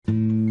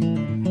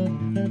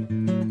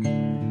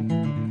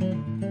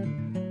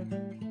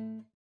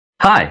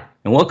Hi,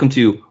 and welcome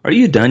to Are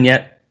You Done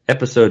Yet?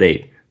 Episode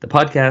 8, the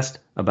podcast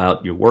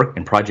about your work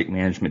and project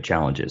management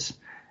challenges.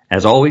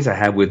 As always, I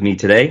have with me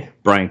today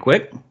Brian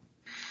Quick.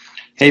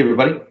 Hey,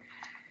 everybody.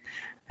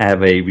 I have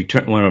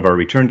one of our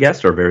return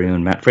guests, our very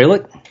own Matt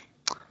Freilich.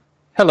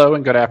 Hello,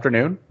 and good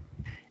afternoon.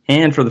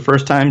 And for the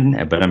first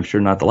time, but I'm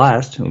sure not the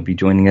last, will be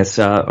joining us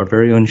our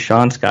very own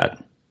Sean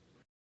Scott.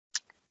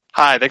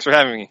 Hi, thanks for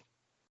having me.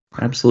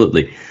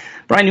 Absolutely.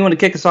 Brian, you want to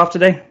kick us off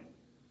today?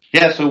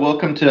 Yeah, so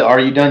welcome to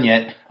Are You Done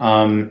Yet?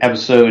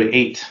 Episode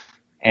 8.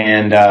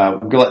 And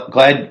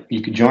glad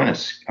you could join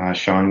us,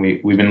 Sean.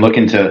 We've been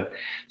looking to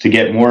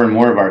get more and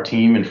more of our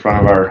team in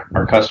front of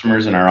our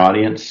customers and our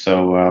audience,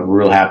 so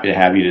we're real happy to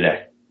have you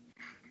today.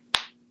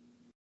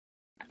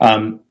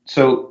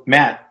 So,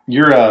 Matt,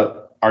 you're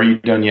a Are You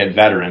Done Yet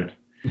veteran.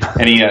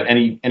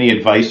 Any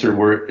advice or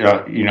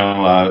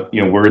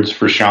words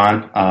for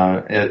Sean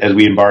as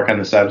we embark on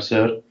this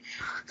episode?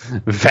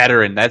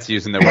 Veteran, that's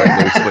using the word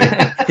loosely.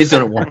 He's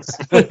done it once.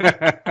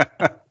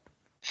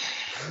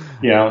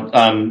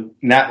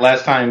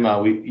 Last time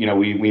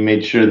we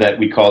made sure that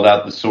we called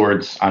out the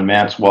swords on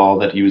Matt's wall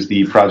that he was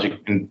the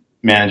project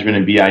management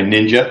and BI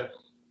ninja. They're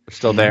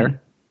still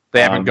there.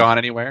 They haven't gone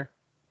anywhere.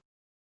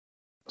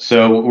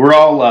 So we're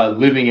all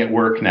living at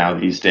work now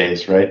these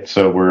days, right?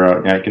 So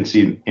I can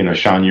see,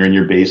 Sean, you're in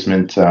your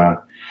basement,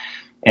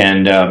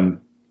 and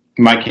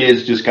my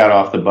kids just got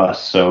off the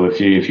bus. So if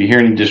you hear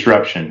any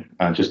disruption,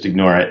 just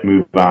ignore it,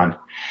 move on.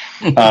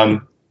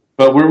 But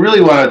what we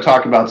really want to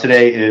talk about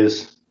today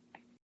is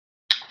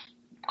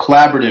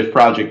collaborative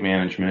project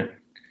management,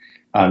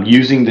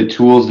 using the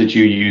tools that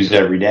you use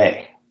every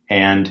day.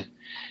 And,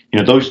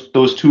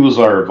 those tools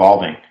are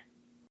evolving.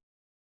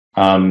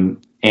 And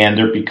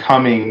they're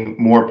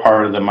becoming more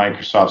part of the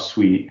Microsoft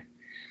suite.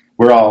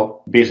 We're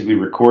all basically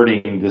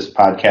recording this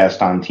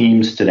podcast on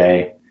Teams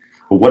today.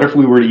 But what if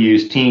we were to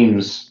use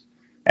Teams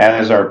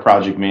as our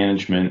project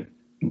management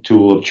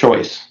tool of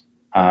choice?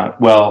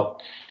 You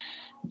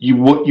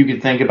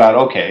could think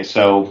about, okay,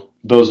 so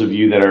those of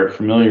you that are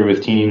familiar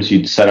with Teams,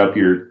 you'd set up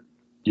your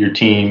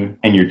team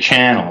and your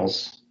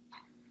channels.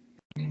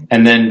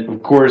 And then,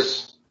 of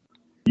course,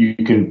 you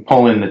can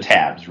pull in the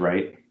tabs,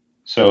 right?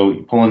 So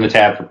you pull in the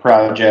tab for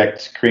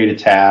projects, create a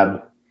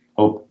tab,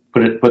 put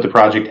the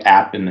project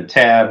app in the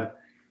tab,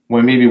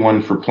 maybe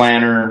one for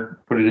planner,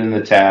 put it in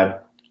the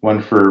tab,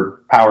 one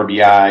for Power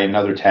BI,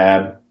 another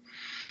tab.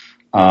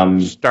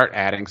 Start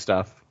adding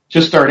stuff.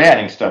 Just start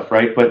adding stuff,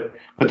 right? But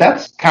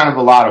that's kind of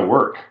a lot of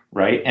work,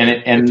 right?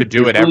 And to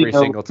do it every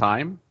single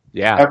time.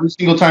 Yeah. Every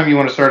single time you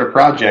want to start a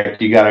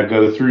project, you got to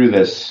go through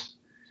this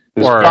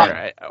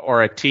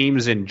or a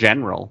Teams in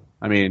general.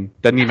 I mean,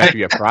 doesn't even have to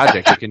be a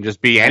project. It can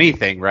just be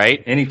anything,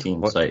 right? Any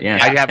team site,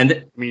 yeah.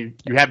 You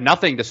have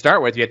nothing to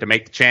start with. You have to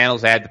make the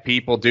channels, add the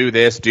people, do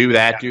this, do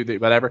that, do the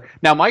whatever.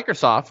 Now,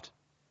 Microsoft,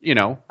 I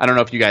don't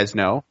know if you guys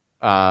know,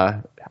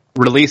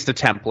 released a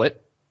template,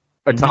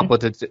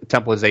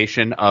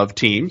 templatization of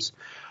Teams.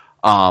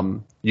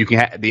 You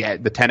can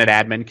the tenant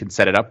admin can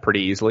set it up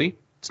pretty easily.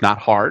 It's not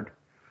hard.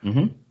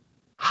 Mm-hmm.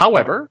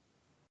 However,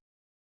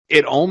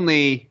 it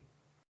only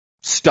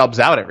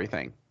stubs out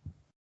everything.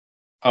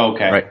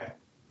 Okay. Right.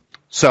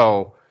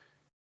 So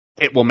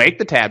it will make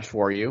the tabs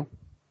for you,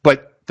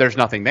 but there's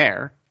nothing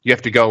there. You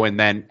have to go and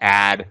then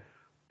add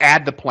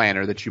the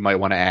planner that you might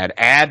want to add,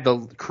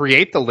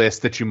 create the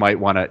list that you might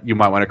want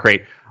to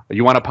create.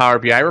 You want a Power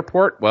BI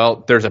report?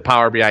 Well, there's a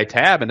Power BI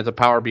tab and it's a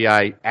Power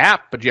BI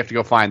app, but you have to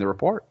go find the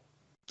report.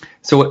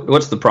 So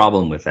what's the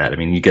problem with that? I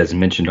mean, you guys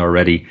mentioned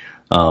already,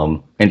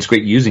 and it's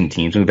great using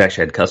Teams. We've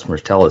actually had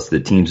customers tell us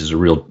that Teams is a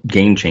real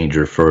game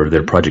changer for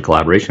their project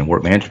collaboration,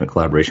 work management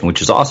collaboration,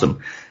 which is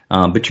awesome.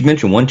 But you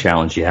mentioned one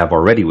challenge you have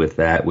already with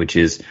that, which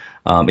is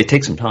it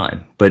takes some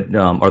time. But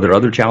are there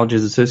other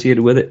challenges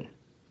associated with it?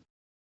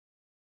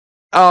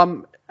 I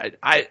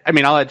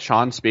mean, I'll let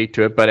Sean speak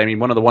to it, but I mean,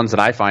 one of the ones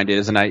that I find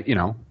is, and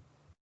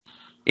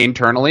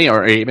internally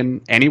or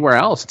even anywhere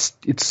else,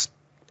 it's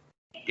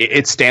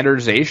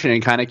standardization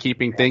and kind of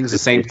keeping things the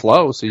same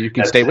flow so you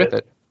can stay with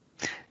it.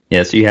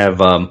 Yeah, so you have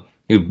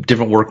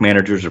different work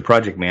managers or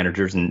project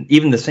managers, and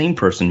even the same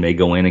person may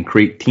go in and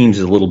create teams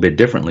a little bit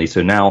differently.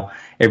 So now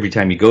every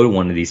time you go to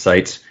one of these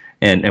sites,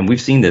 and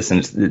we've seen this,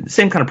 and it's the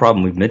same kind of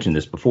problem. We've mentioned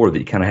this before that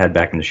you kind of had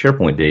back in the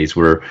SharePoint days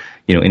where,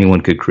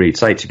 anyone could create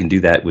sites. You can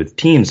do that with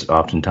Teams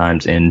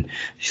oftentimes, and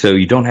so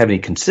you don't have any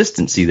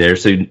consistency there.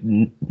 So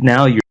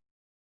now your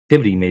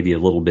activity may be a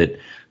little bit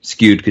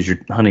skewed because you're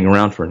hunting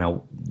around for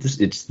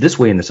it's this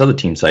way in this other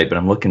team site, but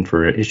I'm looking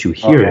for an issue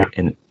here,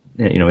 and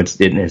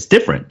it's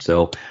different.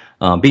 So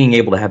being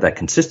able to have that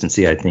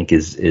consistency, I think,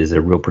 is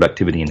a real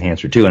productivity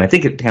enhancer too. And I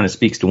think it kind of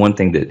speaks to one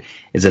thing that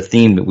is a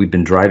theme that we've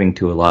been driving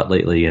to a lot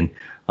lately. And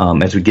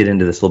as we get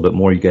into this a little bit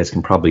more, you guys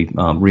can probably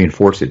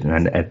reinforce it.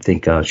 And I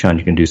think Sean,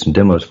 you can do some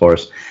demos for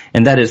us.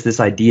 And that is this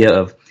idea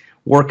of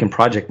work and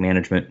project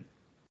management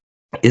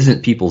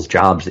isn't people's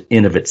jobs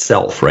in of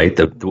itself, right?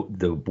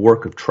 The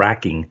work of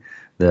tracking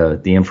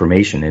the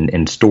information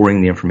and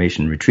storing the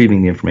information,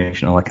 retrieving the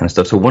information, all that kind of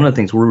stuff. So one of the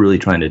things we're really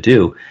trying to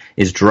do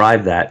is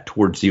drive that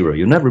towards zero.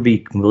 You'll never be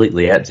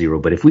completely at zero,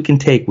 but if we can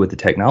take with the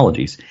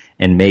technologies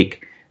and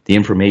make the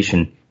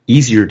information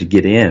easier to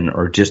get in,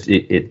 or just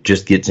it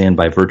just gets in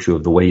by virtue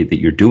of the way that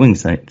you're doing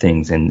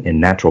things and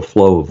natural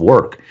flow of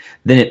work,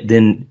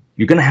 then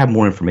you're going to have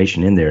more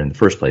information in there in the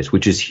first place,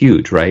 which is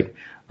huge, right?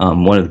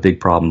 One of the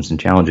big problems and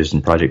challenges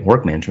in project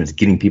work management is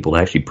getting people to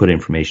actually put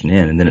information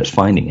in, and then it's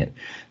finding it.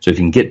 So if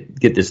you can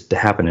get this to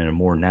happen in a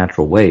more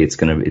natural way, it's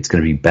going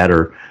to be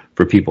better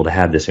for people to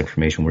have this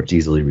information where it's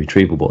easily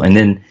retrievable, and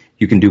then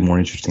you can do more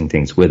interesting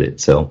things with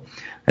it. So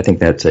I think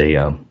that's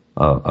a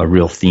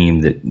real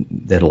theme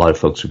that a lot of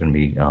folks are going to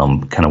be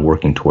kind of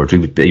working towards.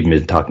 We've even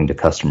been talking to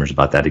customers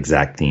about that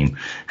exact theme.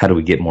 How do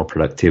we get more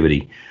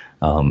productivity,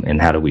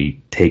 and how do we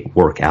take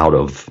work out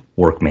of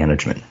work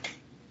management?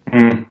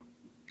 Mm.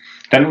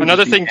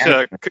 Another thing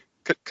to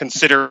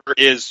consider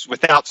is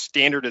without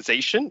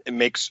standardization, it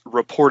makes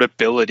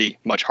reportability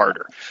much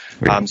harder.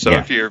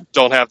 If you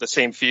don't have the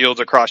same fields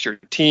across your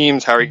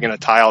teams, how are you going to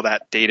tie all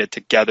that data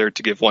together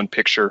to give one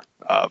picture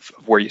of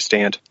where you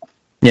stand?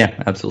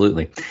 Yeah,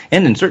 absolutely.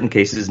 And in certain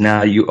cases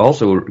now you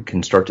also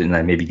can start to, and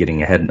I may be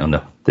getting ahead on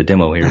the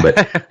demo here,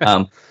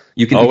 but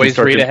you can always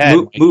start read to ahead.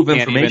 move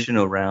information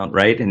around,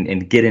 right,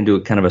 and get into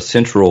a kind of a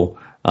central,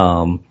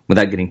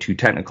 without getting too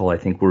technical. I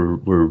think we're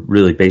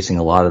really basing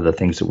a lot of the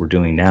things that we're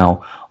doing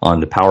now on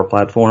the Power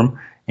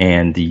Platform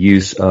and the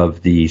use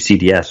of the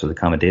CDS, or the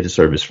Common Data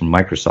Service from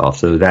Microsoft.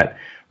 So that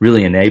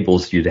really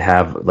enables you to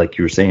have, like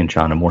you were saying,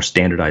 Sean, a more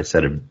standardized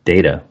set of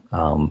data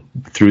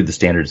through the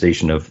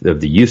standardization of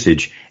the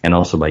usage, and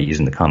also by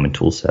using the common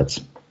tool sets.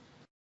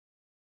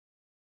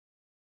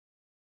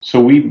 So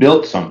we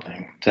built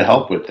something to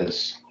help with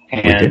this,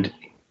 and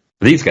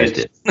these guys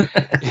did.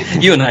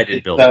 You and I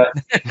did build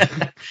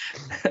it.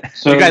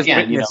 So you guys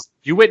again,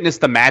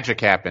 witnessed the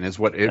magic happen, is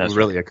what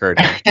really occurred.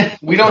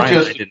 We don't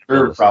just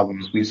observe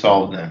problems; we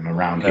solve them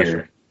around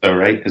here. So,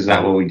 right? Is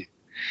that what we do?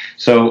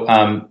 So,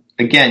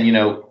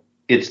 again,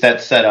 it's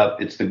that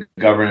setup, it's the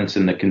governance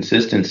and the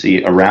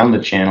consistency around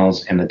the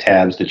channels and the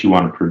tabs that you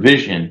want to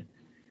provision,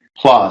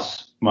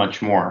 plus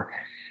much more.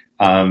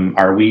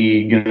 Are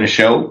we going to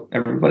show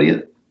everybody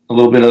a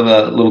little bit of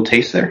a little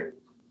taste there?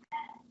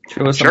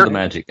 Show us some of the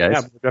magic, guys.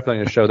 Yeah, we're definitely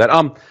going to show that.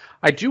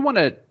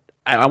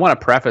 I want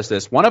to preface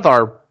this. One of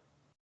our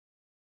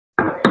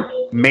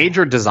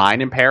major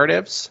design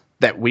imperatives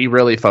that we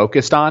really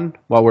focused on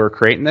while we were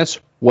creating this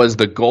was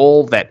the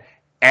goal that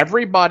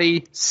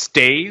everybody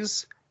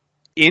stays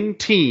in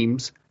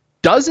teams,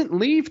 doesn't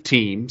leave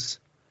teams,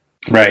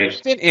 right?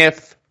 Even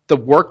if the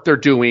work they're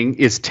doing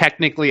is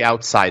technically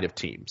outside of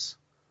teams.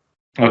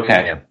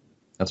 Okay. Yeah,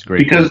 that's great.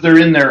 Because they're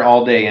in there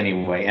all day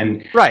anyway.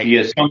 And right. The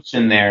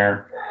assumption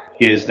there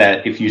is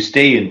that if you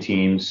stay in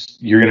teams,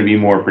 you're going to be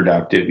more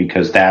productive,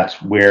 because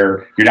that's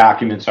where your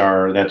documents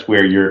are. That's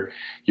where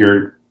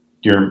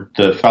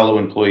the fellow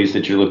employees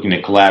that you're looking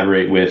to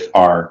collaborate with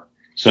are.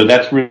 So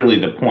that's really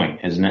the point,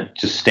 isn't it?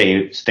 Just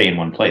stay in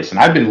one place. And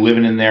I've been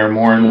living in there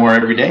more and more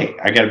every day.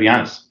 I got to be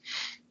honest.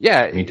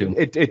 Yeah, me too.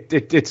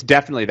 It's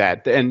definitely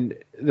that. And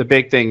the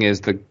big thing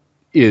is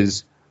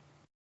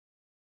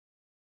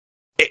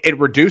it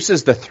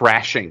reduces the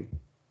thrashing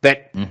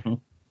that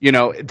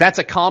that's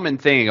a common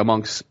thing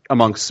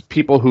amongst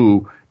people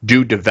who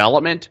do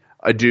development,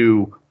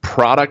 do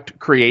product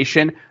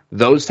creation,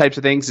 those types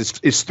of things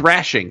is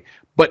thrashing.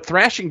 But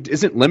thrashing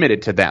isn't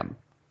limited to them.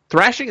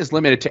 Thrashing is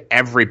limited to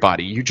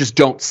everybody. You just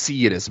don't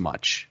see it as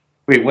much.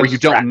 Wait, or you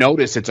don't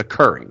notice it's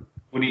occurring.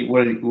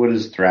 What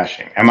is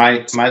thrashing? Am I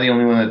the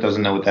only one that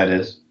doesn't know what that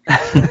is?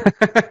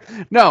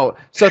 No.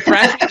 So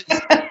thrashing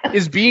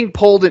is being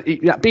pulled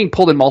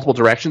in multiple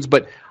directions,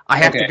 but I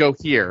have to go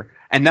here,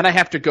 and then I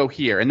have to go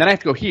here, and then I have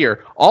to go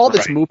here. All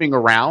this moving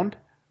around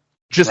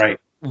just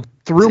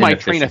threw my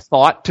train of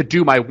thought to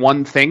do my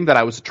one thing that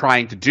I was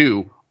trying to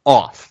do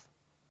off.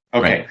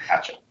 Okay,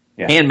 gotcha.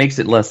 Yeah. And makes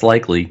it less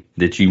likely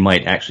that you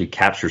might actually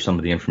capture some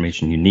of the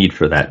information you need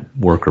for that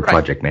work or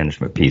project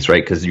management piece,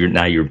 right? Because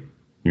you're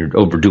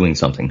overdoing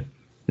something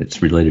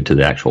that's related to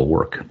the actual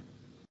work.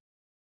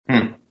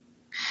 All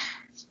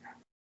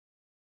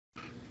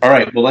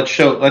right. Well, let's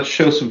show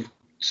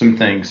some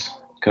things,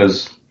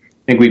 because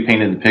I think we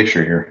painted the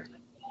picture here.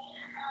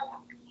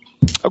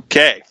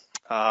 Okay.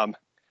 Hope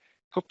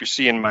you're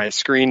seeing my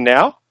screen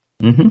now.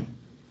 Mm-hmm.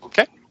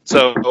 Okay.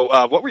 So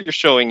what we're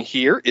showing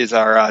here is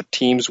our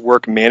Teams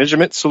work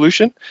management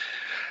solution.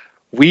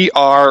 We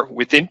are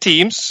within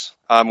Teams.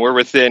 We're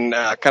within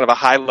kind of a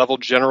high-level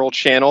general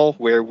channel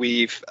where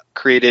we've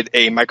created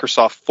a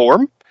Microsoft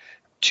form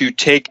to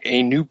take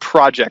a new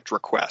project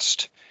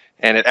request.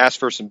 And it asks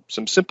for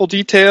some simple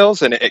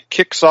details, and it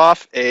kicks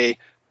off a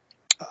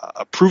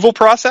approval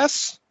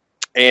process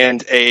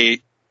and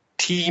a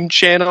team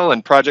channel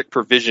and project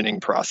provisioning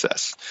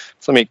process.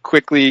 So let me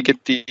quickly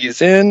get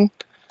these in.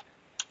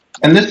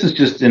 And this is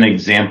just an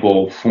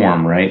example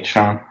form, right,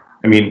 Sean?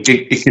 I mean,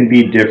 it can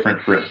be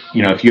different for,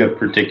 if you have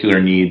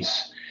particular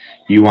needs,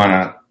 you want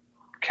to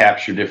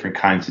capture different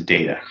kinds of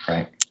data,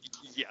 right?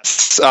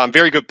 Yes,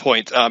 very good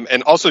point.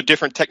 And also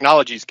different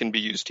technologies can be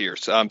used here.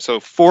 So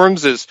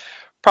Forms is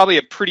probably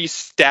a pretty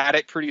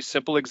static, pretty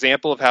simple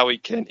example of how we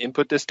can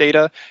input this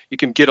data. You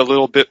can get a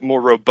little bit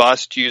more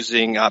robust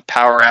using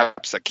Power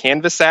Apps, a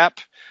Canvas app,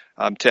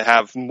 to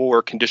have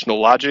more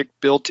conditional logic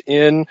built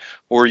in,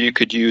 or you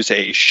could use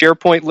a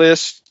SharePoint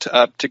list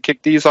to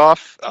kick these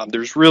off.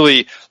 There's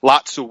really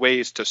lots of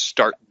ways to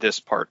start this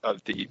part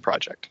of the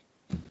project.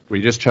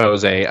 We just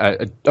chose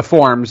a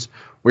Forms.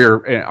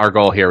 Our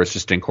goal here was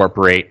just to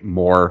incorporate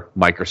more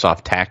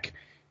Microsoft tech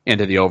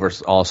into the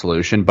overall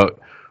solution, but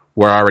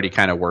we're already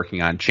kind of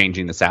working on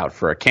changing this out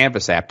for a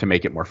Canvas app to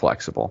make it more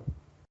flexible.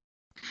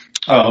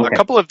 A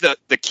couple of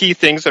the key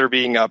things that are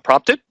being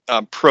prompted.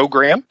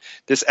 Program.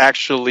 This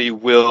actually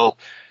will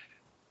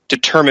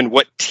determine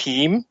what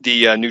team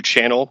the new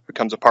channel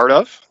becomes a part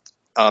of,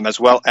 as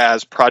well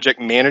as project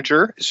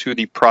manager is who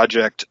the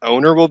project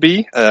owner will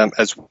be,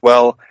 as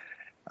well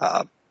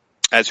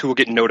as who will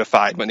get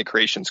notified when the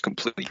creation is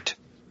complete.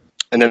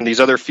 And then these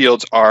other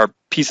fields are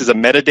pieces of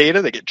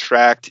metadata that get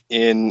tracked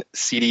in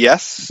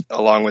CDS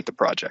along with the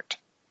project.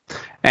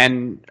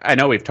 And I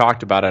know we've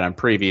talked about it on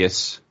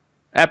previous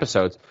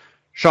episodes.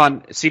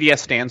 Sean, CDS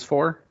stands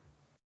for?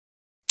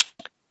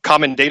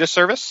 Common Data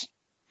Service.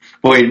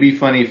 Boy, it'd be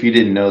funny if you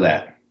didn't know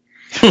that.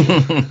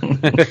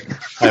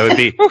 That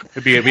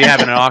would be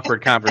having an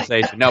awkward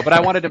conversation. No, but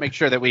I wanted to make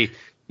sure that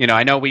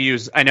I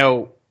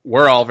know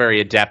we're all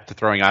very adept at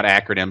throwing out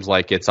acronyms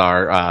like it's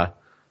our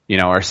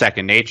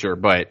second nature,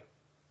 but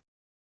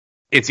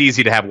it's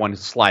easy to have one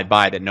slide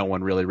by that no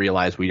one really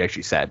realized we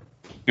actually said.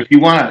 If you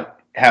want to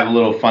have a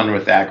little fun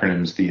with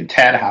acronyms, the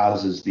Tad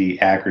House is the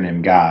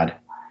acronym god.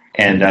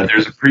 And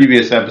there's a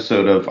previous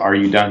episode of Are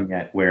You Done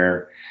Yet?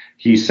 Where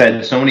he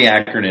said so many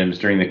acronyms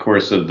during the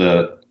course of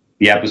the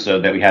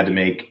episode that we had to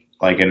make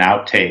like an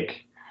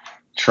outtake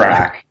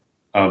track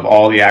of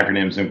all the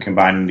acronyms and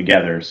combine them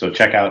together. So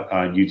check out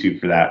YouTube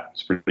for that.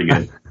 It's pretty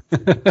good.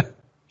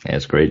 Yeah,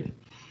 it's great.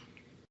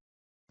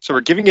 So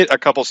we're giving it a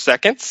couple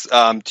seconds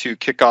to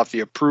kick off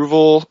the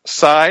approval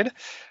side.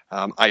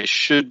 I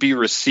should be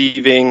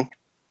receiving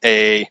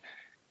a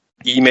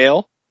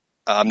email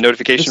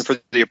notification for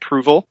the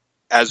approval,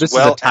 as this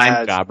well is a time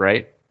as job,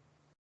 right?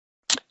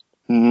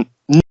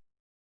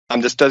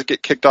 This does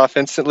get kicked off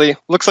instantly.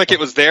 Looks like it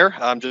was there.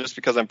 Just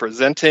because I'm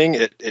presenting,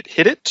 it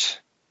hit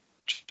it,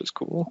 which is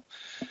cool.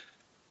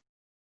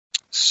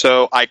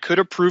 So I could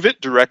approve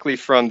it directly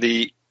from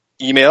the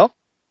email,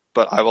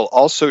 but I will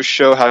also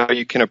show how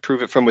you can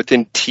approve it from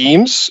within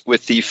Teams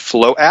with the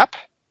Flow app.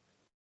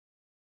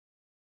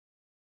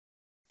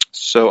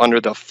 So under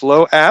the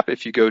Flow app,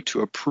 if you go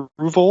to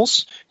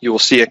Approvals, you will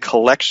see a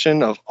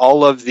collection of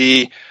all of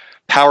the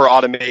Power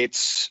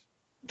Automates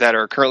that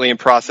are currently in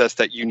process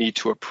that you need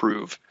to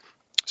approve.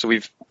 So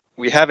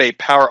we have a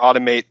Power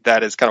Automate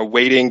that is kind of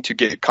waiting to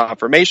get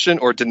confirmation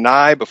or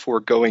deny before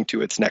going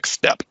to its next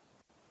step.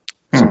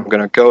 So I'm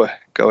going to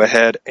go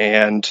ahead,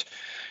 and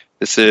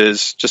this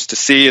is just to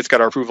see. It's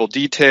got our approval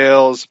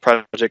details,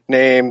 project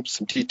name,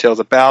 some details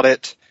about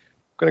it.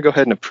 I'm going to go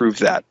ahead and approve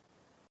that.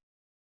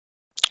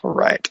 All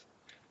right.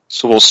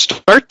 So we'll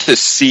start to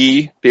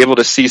be able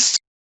to see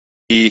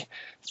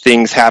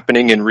things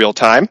happening in real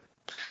time.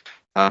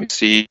 You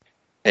see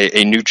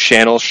a new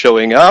channel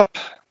showing up.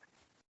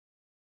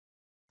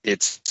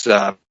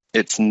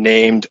 It's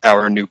named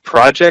our new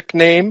project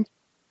name.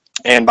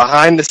 And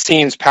behind the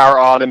scenes, Power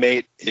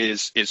Automate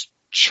is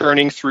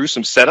churning through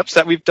some setups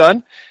that we've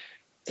done,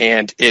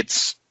 and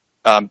it's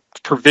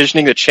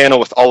provisioning the channel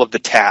with all of the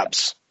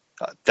tabs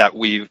that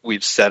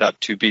we've set up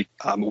to be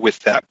with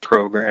that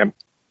program.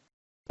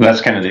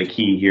 That's kind of the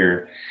key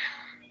here.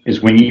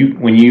 Is when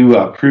you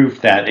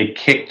approved that, it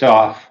kicked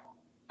off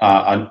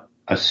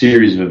a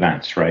series of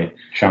events, right,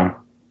 Sean?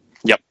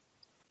 Yep.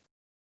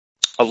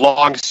 A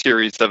long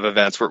series of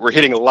events. We're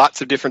hitting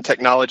lots of different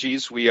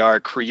technologies. We are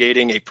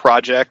creating a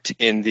project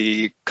in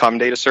the Common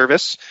Data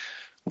Service.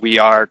 We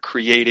are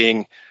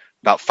creating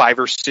about 5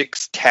 or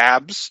 6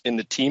 tabs in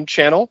the team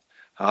channel,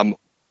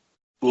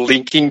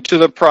 linking to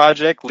the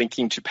project,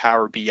 linking to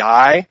Power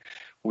BI.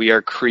 We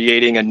are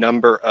creating a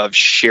number of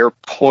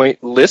SharePoint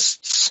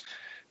lists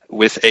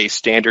with a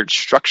standard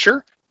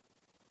structure.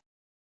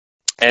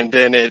 And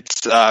then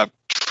it's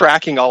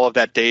tracking all of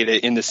that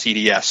data in the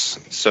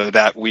CDS so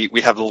that we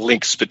have the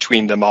links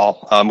between them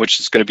all, which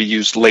is going to be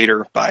used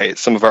later by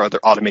some of our other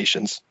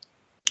automations.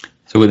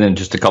 So within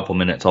just a couple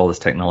minutes, all this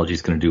technology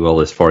is going to do all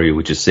this for you,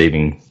 which is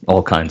saving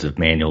all kinds of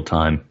manual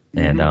time,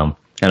 and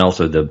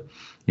also the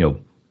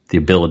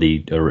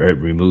ability, or it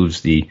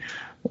removes the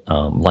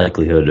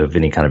likelihood of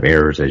any kind of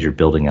errors as you're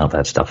building out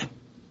that stuff.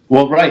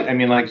 Well, right. I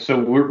mean, so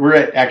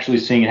we're actually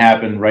seeing it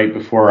happen right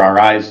before our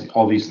eyes.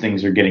 All these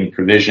things are getting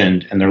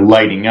provisioned and they're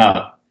lighting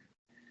up.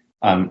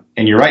 And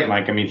you're right,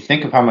 Mike. I mean,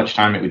 think of how much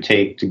time it would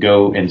take to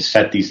go and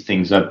set these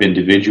things up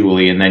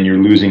individually, and then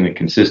you're losing the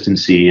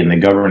consistency and the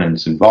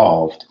governance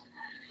involved.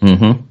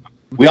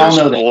 Mm-hmm. We all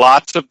know that.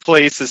 Lots of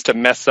places to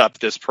mess up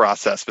this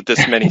process with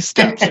this many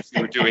steps if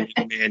you were doing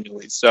it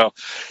manually. So,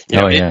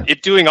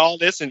 it doing all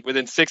this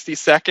within 60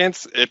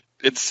 seconds,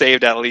 it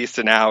saved at least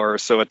an hour or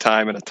so of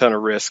time and a ton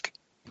of risk.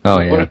 Oh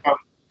yeah. What about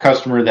a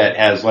customer that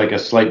has like a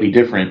slightly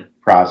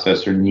different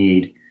process or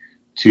need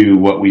to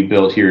what we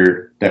built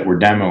here that we're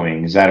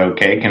demoing? Is that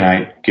okay? Can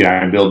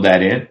I build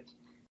that in?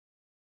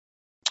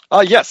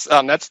 Yes,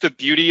 that's the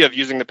beauty of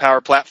using the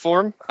Power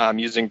Platform.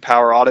 Using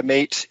Power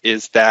Automate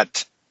is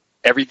that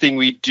everything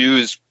we do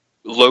is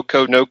low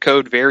code, no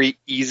code, very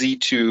easy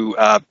to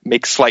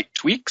make slight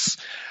tweaks.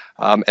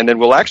 And then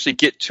we'll actually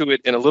get to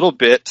it in a little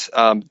bit.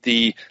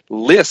 The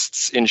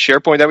lists in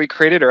SharePoint that we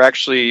created are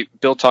actually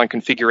built on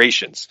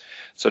configurations.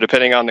 So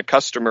depending on the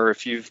customer,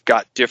 if you've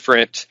got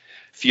different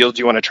fields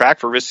you want to track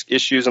for risk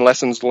issues and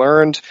lessons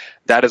learned,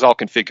 that is all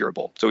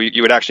configurable. So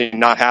you would actually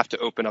not have to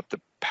open up the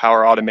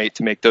Power Automate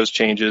to make those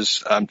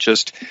changes.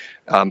 Just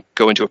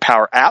go into a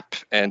Power App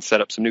and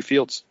set up some new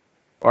fields.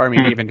 Or, I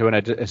mean, even doing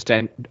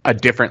a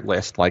different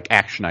list, like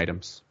action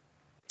items.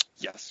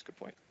 Yes, good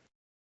point.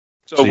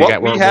 So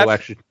we'll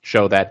actually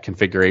show that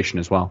configuration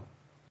as well.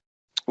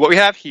 What we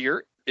have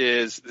here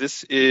is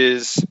this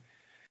is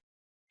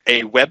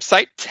a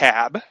website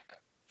tab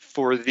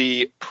for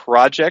the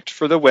project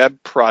for the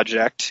web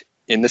project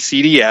in the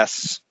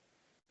CDS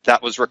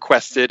that was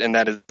requested, and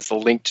that is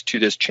linked to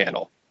this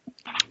channel.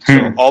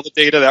 So all the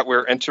data that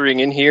we're entering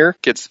in here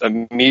gets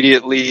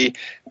immediately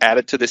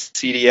added to the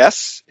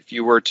CDS. If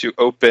you were to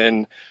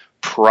open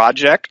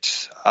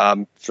project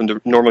from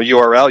the normal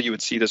URL, you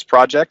would see this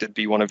project. It'd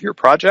be one of your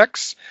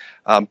projects.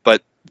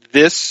 But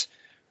this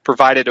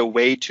provided a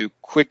way to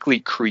quickly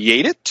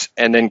create it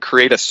and then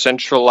create a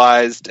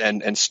centralized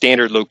and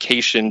standard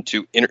location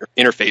to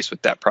interface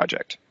with that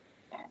project.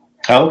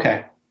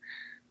 Okay.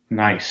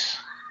 Nice.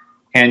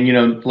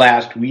 And,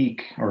 last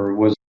week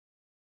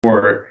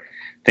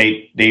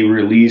they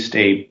released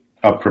a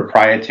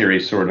proprietary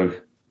sort of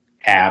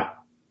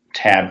app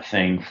tab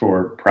thing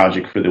for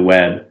Project for the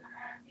Web.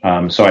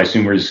 So I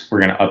assume we're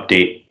going to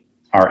update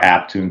our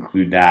app to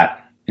include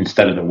that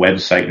instead of the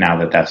website now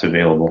that that's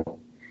available.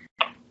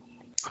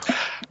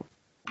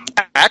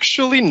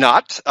 Actually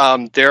not.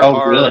 There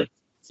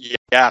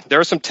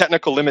are some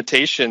technical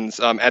limitations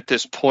at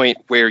this point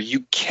where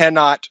you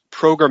cannot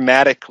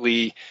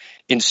programmatically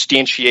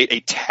instantiate a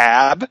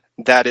tab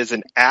that is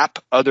an app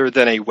other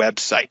than a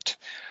website.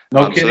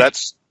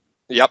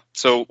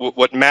 So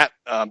what Matt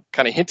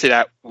kind of hinted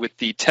at with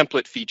the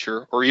template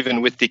feature, or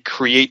even with the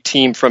create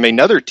team from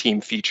another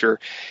team feature,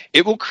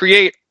 it will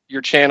create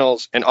your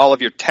channels and all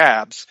of your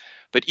tabs,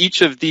 but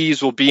each of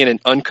these will be in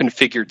an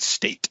unconfigured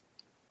state.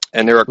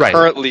 And there are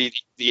currently,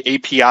 the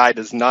API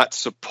does not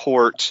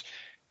support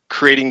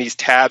creating these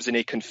tabs in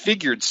a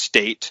configured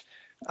state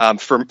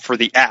for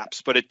the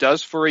apps, but it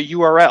does for a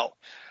URL.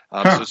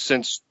 So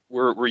since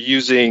we're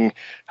using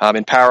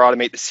in Power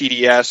Automate the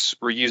CDS,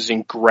 we're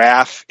using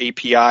Graph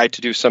API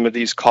to do some of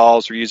these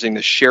calls. We're using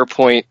the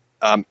SharePoint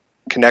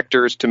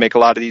connectors to make a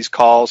lot of these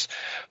calls.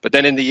 But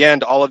then in the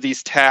end, all of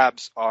these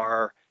tabs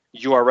are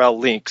URL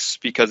links,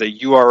 because a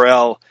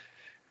URL,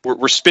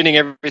 we're spinning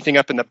everything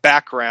up in the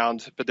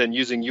background, but then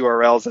using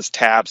URLs as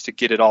tabs to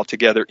get it all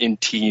together in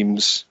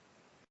Teams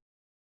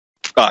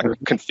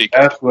configured.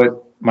 That's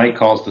what Mike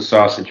calls the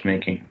sausage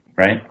making,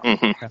 right?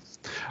 Mm-hmm.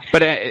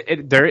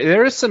 But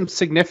there is some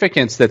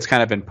significance that's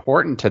kind of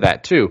important to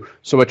that too.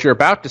 So what you're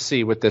about to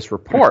see with this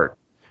report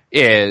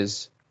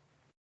is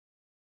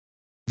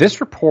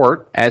this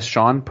report, as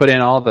Sean put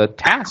in all the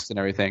tasks and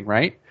everything,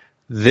 right?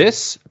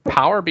 This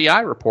Power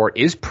BI report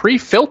is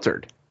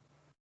pre-filtered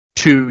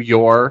to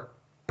your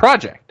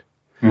project.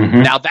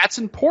 Mm-hmm. Now that's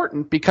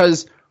important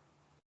because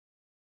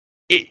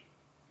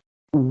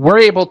we're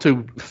able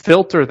to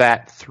filter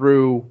that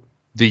through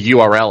the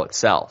URL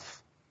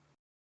itself.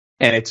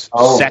 And it's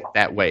set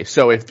that way.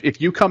 So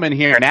if you come in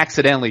here and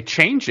accidentally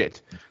change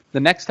it, the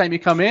next time you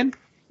come in,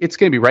 it's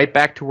going to be right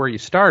back to where you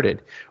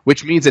started,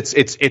 which means it's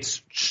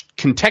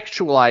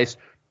contextualized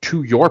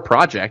to your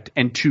project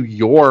and to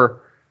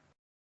your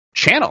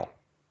channel.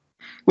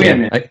 Wait a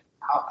minute.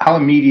 How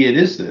immediate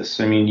is this?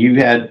 I mean, you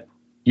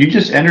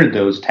just entered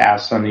those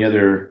tasks on the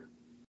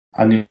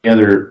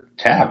other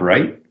tab,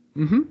 right?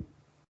 Mm-hmm.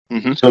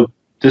 Mm-hmm. So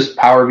this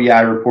Power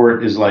BI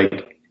report is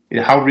like,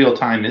 how real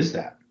time is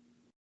that?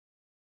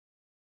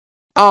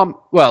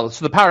 Well,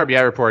 so the Power BI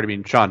report, I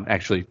mean, Sean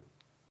actually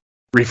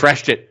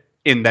refreshed it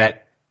in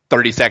that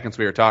 30 seconds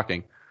we were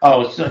talking.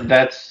 Oh, so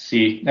that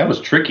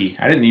was tricky.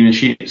 I didn't even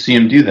see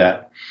him do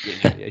that.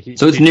 Yeah,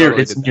 so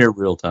it's near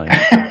real time.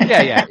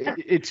 Yeah.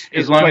 It's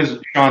as long as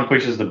Sean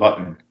pushes the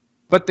button.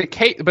 But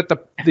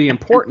the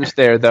importance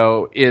there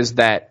though is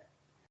that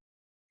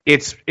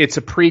it's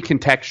a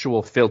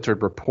pre-contextual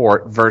filtered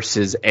report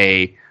versus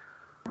either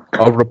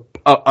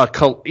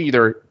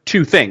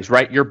two things,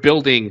 right? You're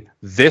building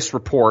this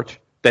report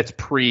that's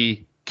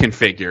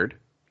pre-configured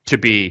to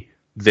be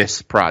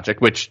this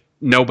project, which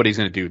nobody's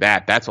going to do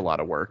that. That's a lot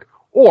of work.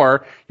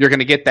 Or you're going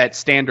to get that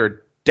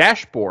standard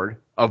dashboard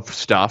of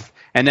stuff,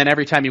 and then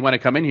every time you want to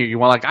come in here, you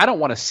want like, I don't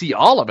want to see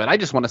all of it. I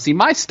just want to see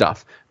my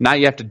stuff. Now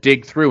you have to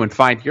dig through and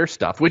find your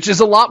stuff, which is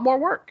a lot more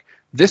work.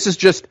 This is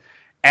just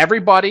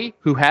everybody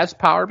who has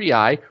Power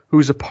BI,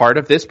 who's a part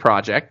of this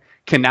project,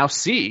 can now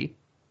see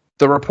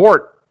the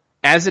report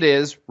as it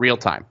is real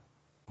time.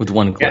 With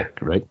one click,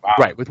 right? Wow.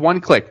 Right, with one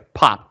click,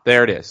 pop,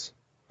 there it is.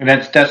 And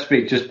that's just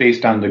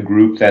based on the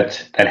group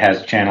that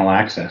has channel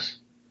access.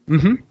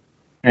 Mm-hmm.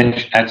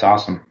 And that's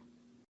awesome.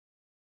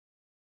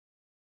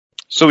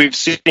 So we've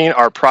seen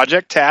our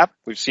project tab.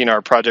 We've seen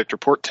our project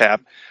report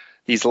tab.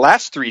 These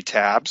last three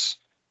tabs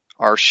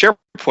are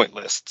SharePoint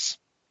lists.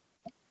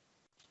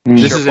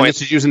 This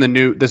is using the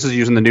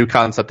new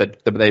concept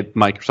that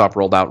Microsoft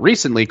rolled out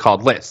recently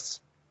called lists,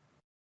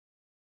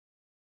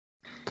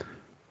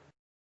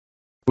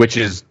 which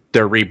is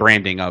their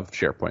rebranding of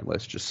SharePoint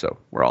lists. Just so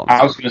we're all.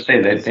 I was going to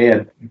say that they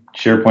had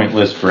SharePoint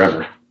lists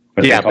forever.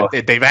 But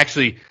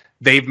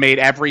they've made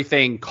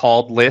everything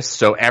called lists.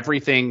 So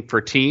everything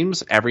for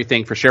Teams,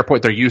 everything for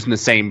SharePoint, they're using the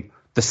same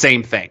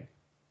thing.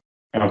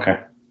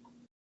 Okay.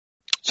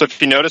 So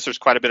if you notice, there's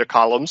quite a bit of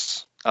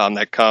columns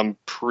that come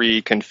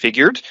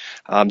pre-configured.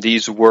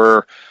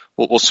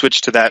 We'll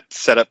switch to that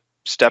setup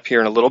step here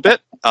in a little bit,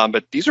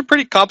 but these are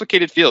pretty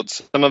complicated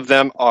fields. Some of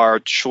them are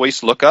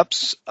choice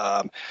lookups.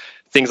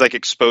 Things like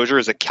exposure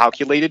is a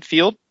calculated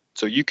field.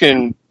 So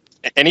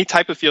any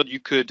type of field you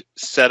could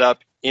set up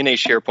in a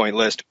SharePoint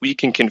list, we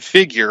can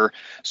configure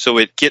so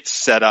it gets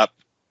set up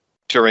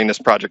during this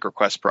project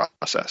request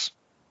process.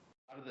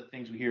 A lot of the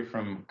things we hear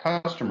from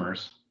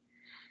customers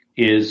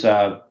is,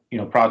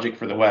 Project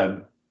for the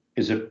Web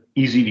is an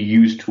easy to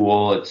use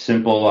tool. It's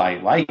simple. I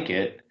like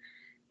it.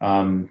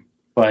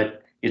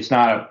 But it's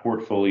not a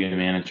portfolio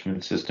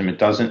management system. It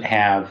doesn't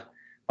have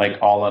like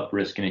all up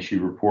risk and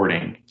issue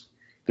reporting.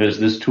 Does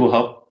this tool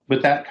help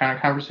with that kind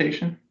of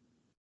conversation?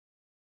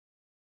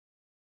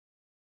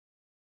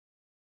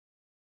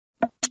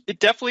 It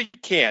definitely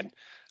can,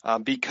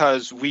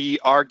 because we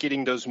are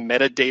getting those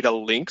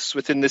metadata links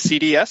within the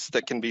CDS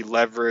that can be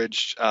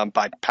leveraged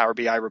by Power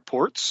BI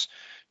reports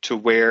to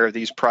where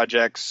these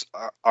projects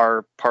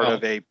are part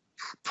of a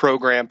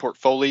program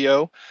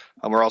portfolio.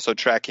 We're also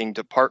tracking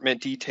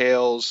department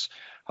details.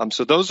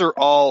 So those are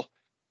all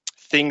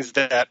things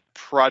that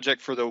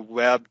Project for the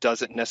Web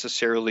doesn't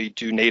necessarily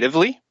do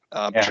natively,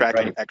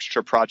 tracking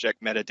extra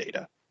project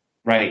metadata.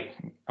 Right.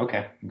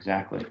 Okay,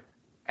 exactly.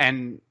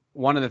 And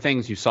one of the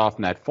things you saw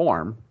from that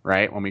form,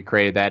 right, when we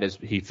created that, is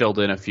he filled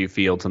in a few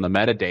fields in the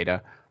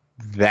metadata.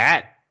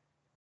 That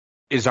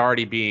is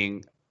already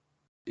being,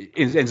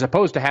 as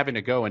opposed to having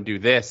to go and do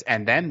this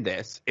and then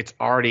this, it's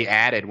already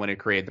added when it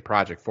created the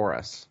project for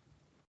us.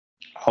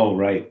 Oh,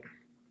 right.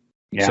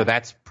 Yeah. So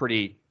that's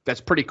pretty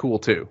cool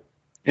too.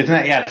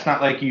 It's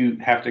not like you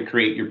have to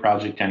create your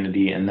project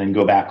entity and then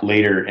go back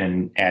later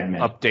and admin.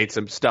 Update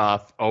some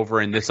stuff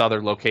over in this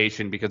other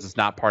location because it's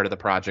not part of the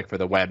project for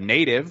the web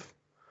native.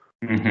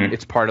 Mm-hmm.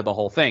 It's part of the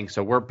whole thing.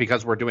 So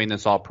because we're doing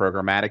this all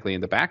programmatically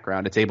in the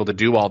background, it's able to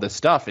do all this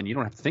stuff, and you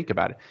don't have to think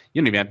about it.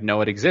 You don't even have to know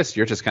it exists.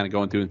 You're just kind of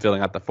going through and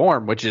filling out the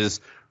form, which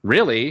is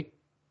really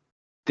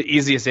the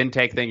easiest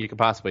intake thing you could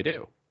possibly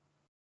do.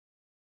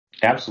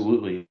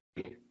 Absolutely.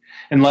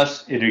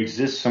 Unless it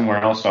exists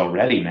somewhere else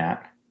already,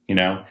 Matt,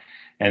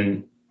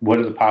 and what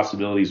are the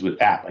possibilities with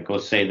that? Like,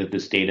 let's say that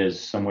this data is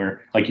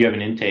somewhere, like you have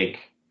an intake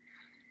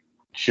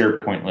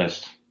SharePoint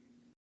list.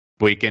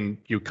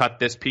 You cut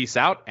this piece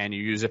out and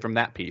you use it from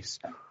that piece.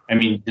 I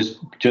mean,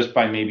 just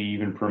by maybe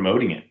even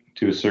promoting it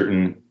to a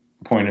certain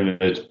point of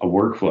a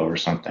workflow or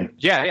something.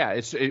 Yeah.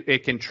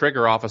 It can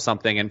trigger off of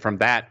something, and from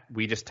that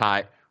we just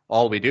tie.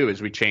 All we do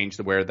is we change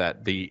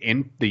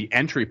the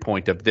entry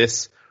point of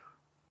this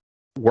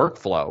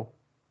workflow.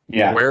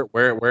 Yeah.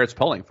 Where it's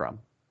pulling from.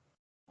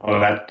 Oh,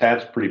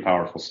 that's pretty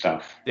powerful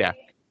stuff. Yeah.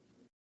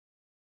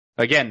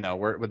 Again,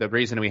 though, the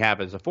reason we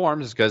have as a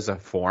form is because a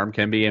form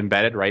can be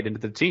embedded right into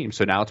the team.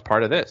 So now it's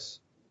part of this.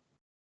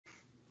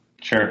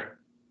 Sure.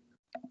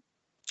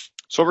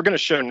 So what we're going to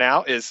show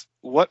now is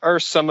what are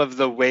some of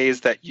the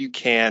ways that you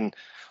can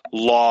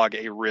log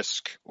a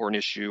risk or an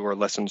issue or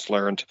lessons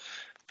learned.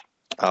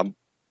 One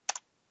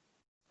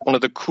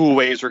of the cool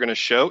ways we're going to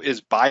show is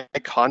by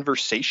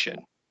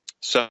conversation.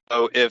 So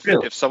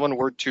if someone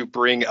were to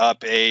bring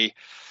up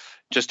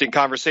just in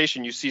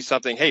conversation, you see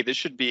something, hey, this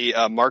should be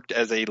marked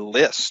as a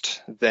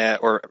list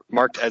or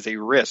marked as a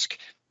risk,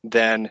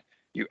 then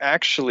you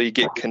actually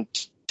get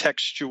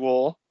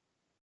contextual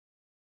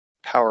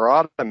Power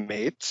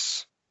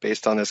Automates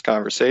based on this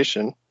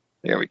conversation.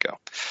 There we go.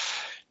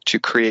 To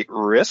create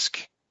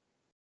risk.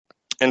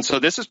 And so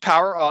this is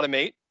Power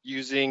Automate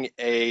using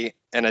an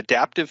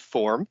adaptive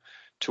form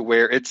to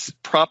where it's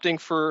prompting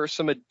for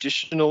some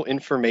additional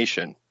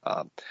information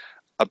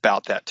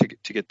about that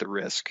to get the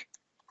risk.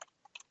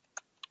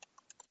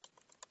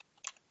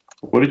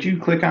 What did you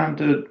click on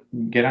to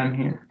get on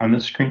here on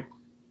this screen?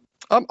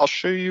 I'll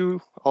show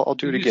you. I'll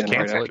do it again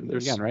right after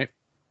this. Again, right?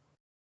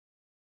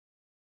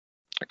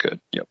 I could.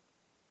 Yep.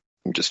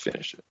 Let me just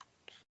finish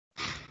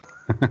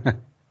it.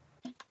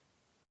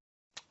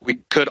 We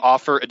could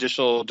offer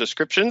additional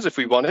descriptions if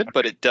we wanted,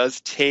 but it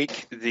does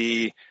take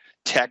the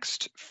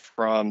text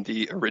from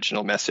the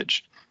original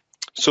message.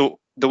 So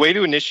the way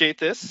to initiate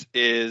this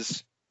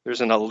is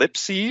there's an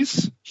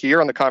ellipses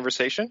here on the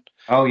conversation.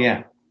 Oh,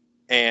 yeah.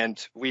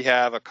 And we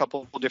have a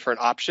couple of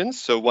different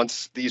options. So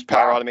once these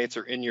Power Automates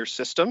are in your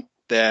system,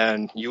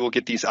 then you will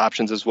get these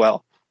options as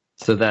well.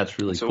 So that's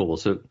really cool.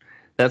 So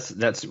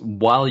that's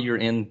while you're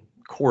in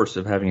course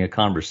of having a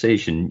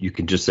conversation, you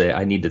can just say,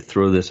 I need to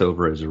throw this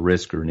over as a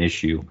risk or an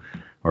issue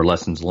or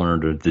lessons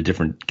learned or the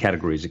different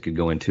categories it could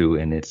go into,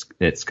 and it's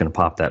going to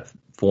pop that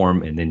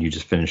form, and then you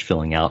just finish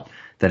filling out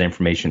that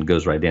information,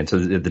 goes right in. So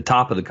at the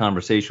top of the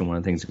conversation, one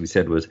of the things that we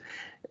said was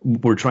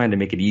we're trying to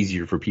make it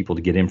easier for people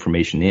to get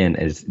information in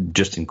as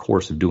just in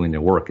course of doing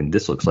their work, and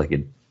this looks like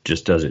it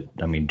just does it.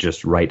 I mean,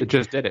 just right. It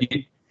just did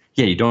it.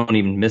 You don't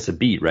even miss a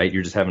beat, right?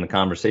 You're just having a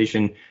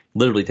conversation.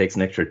 Literally takes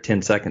an extra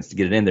 10 seconds to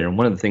get it in there. And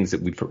one of the things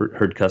that we've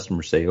heard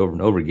customers say over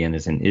and over again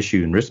is an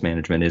issue in risk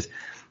management is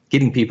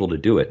getting people to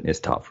do it is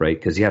tough, right?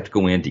 Because you have to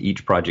go into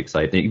each project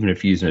site, even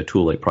if you're using a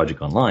tool like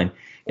Project Online,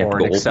 you have or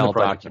to an go Excel open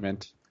the project,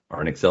 document.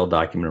 or an Excel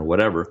document or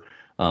whatever,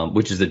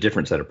 which is a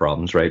different set of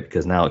problems, right?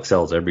 Because now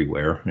Excel's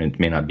everywhere, and it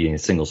may not be a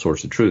single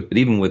source of truth. But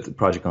even with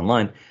Project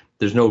Online,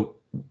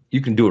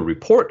 you can do a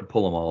report to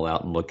pull them all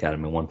out and look at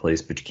them in one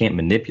place, but you can't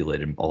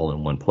manipulate them all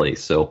in one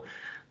place. So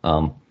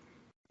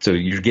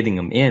you're getting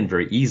them in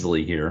very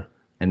easily here.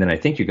 And then I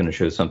think you're going to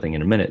show something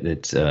in a minute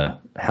that's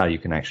how you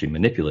can actually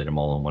manipulate them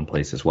all in one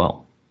place as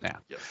well. Yeah.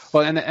 Yes.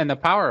 Well, and the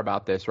power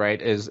about this,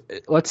 right, is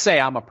let's say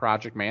I'm a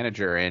project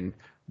manager and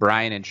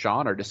Brian and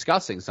Sean are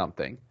discussing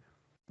something.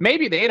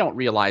 Maybe they don't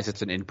realize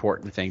it's an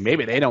important thing.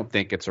 Maybe they don't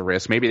think it's a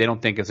risk. Maybe they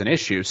don't think it's an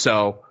issue.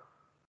 So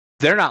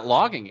they're not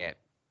logging it.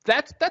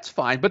 That's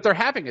fine, but they're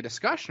having a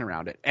discussion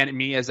around it. And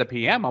me as a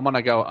PM, I'm going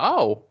to go,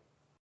 oh,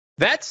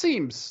 that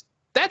seems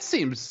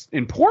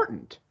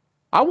important.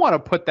 I want to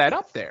put that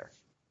up there.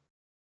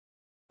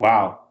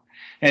 Wow.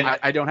 And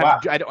I don't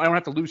have to, I don't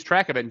have to lose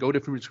track of it and go to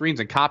different screens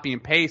and copy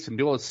and paste and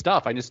do all this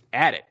stuff. I just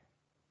add it.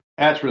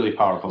 That's really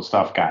powerful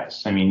stuff,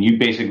 guys. I mean, you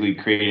basically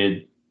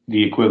created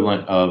the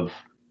equivalent of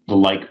the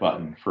like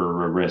button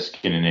for a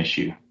risk in an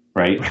issue,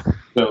 right?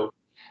 So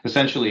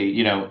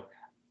essentially,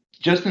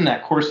 just in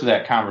that course of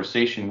that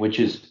conversation, which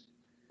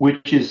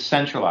is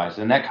centralized,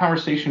 and that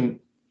conversation,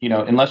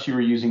 unless you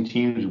were using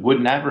Teams, would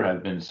never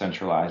have been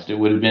centralized. It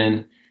would have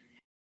been,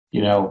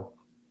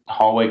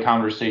 hallway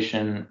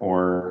conversation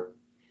or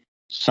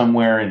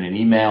somewhere in an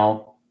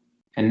email.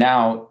 And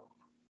now,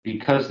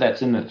 because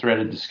that's in the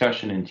threaded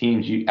discussion in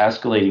Teams, you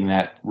escalating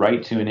that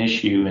right to an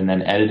issue and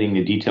then editing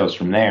the details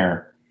from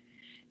there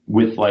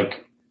with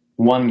like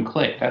one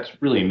click. That's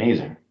really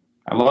amazing.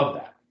 I love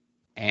that.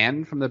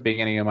 And from the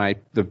beginning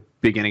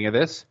of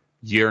this,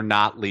 you're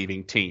not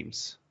leaving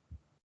Teams.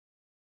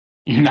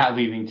 You're not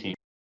leaving Teams.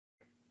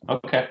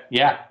 Okay.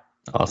 Yeah.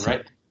 Awesome.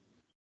 Right.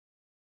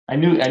 I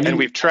knew and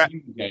we've tracked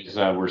you guys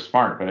were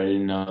smart, but I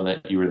didn't know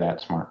that you were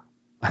that smart.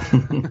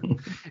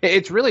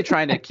 It's really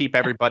trying to keep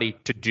everybody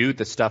to do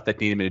the stuff that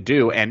need them to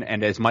do,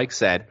 and as Mike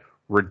said,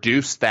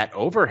 reduce that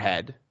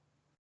overhead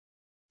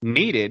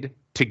needed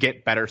to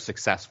get better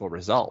successful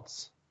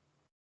results.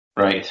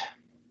 Right.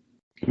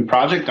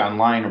 Project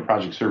Online or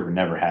Project Server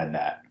never had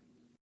that.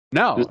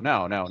 No,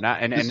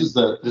 not. And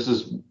this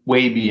is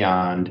way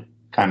beyond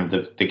kind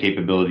of the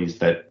capabilities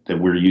that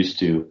we're used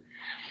to.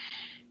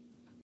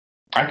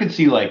 I could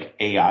see like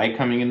AI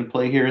coming into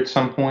play here at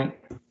some point.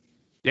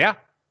 Yeah,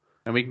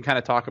 and we can kind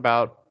of talk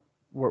about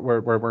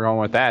where we're going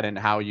with that and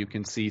how you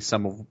can see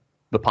some of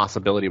the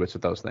possibility with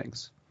those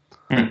things.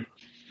 And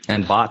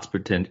bots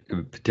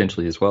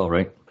potentially as well,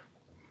 right?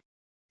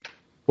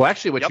 Well,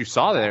 actually, what you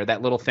saw there,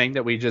 that little thing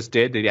that we just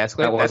did, the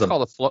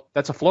escalate,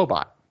 that's a flow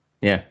bot.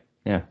 Yeah.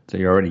 So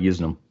you're already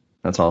using them.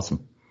 That's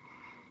awesome.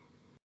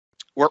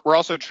 We're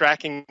also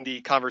tracking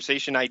the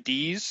conversation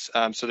IDs.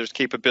 So there's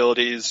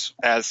capabilities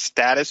as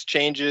status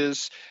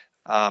changes.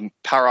 Power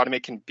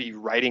Automate can be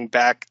writing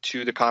back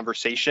to the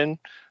conversation,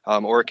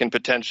 or it can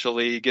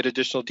potentially get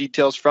additional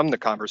details from the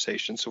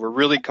conversation. So we're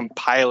really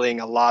compiling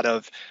a lot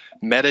of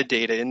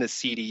metadata in the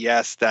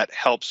CDS that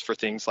helps for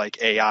things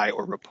like AI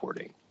or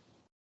reporting.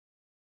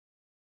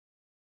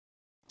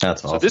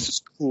 That's awesome. So this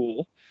is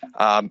cool,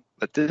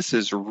 but this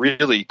is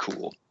really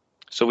cool.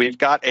 So we've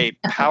got a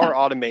Power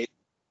Automate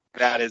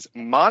that is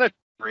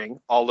monitoring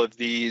all of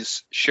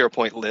these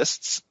SharePoint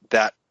lists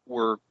that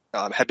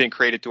had been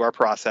created through our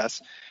process.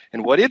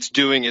 And what it's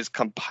doing is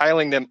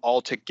compiling them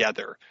all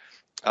together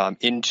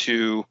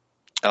into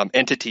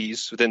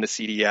entities within the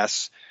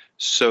CDS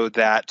so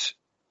that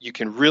you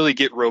can really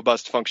get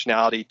robust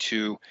functionality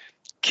to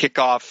kick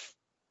off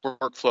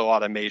workflow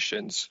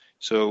automations.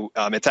 So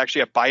it's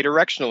actually a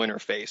bidirectional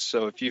interface.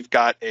 So if you've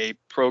got a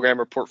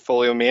program or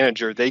portfolio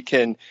manager, they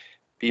can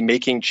be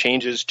making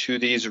changes to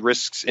these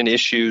risks and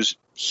issues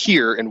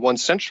here in one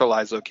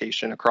centralized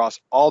location across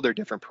all their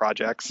different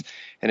projects.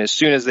 And as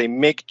soon as they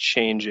make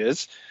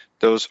changes,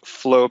 those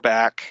flow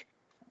back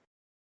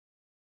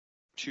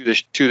to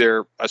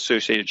their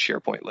associated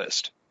SharePoint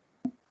list.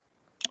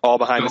 All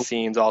behind the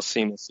scenes, all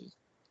seamlessly.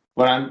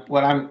 What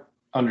I'm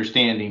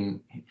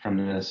understanding from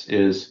this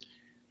is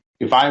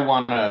if I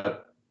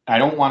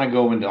don't want to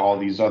go into all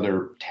these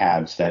other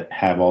tabs that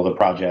have all the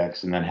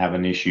projects and then have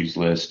an issues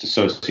list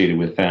associated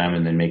with them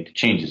and then make the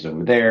changes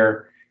over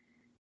there.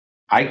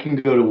 I can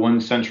go to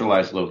one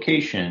centralized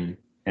location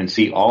and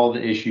see all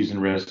the issues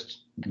and risks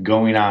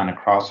going on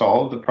across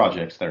all of the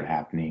projects that are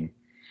happening,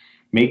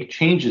 make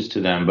changes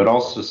to them, but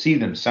also see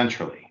them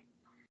centrally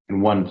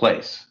in one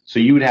place. So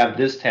you would have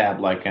this tab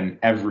like on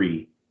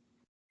every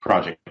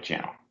project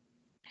channel.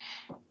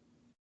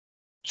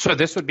 So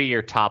this would be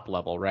your top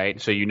level, right?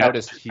 So you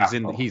notice he's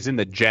in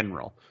the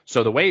general.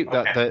 So the way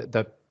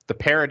the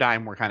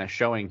paradigm we're kind of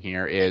showing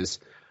here is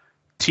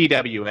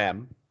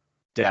TWM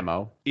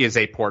demo is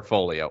a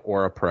portfolio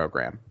or a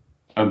program.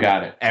 Oh,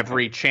 got it.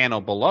 Every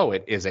channel below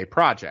it is a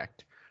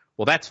project.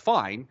 Well, that's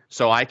fine.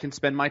 So I can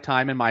spend my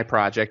time in my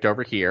project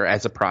over here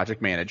as a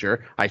project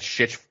manager. I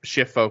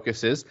shift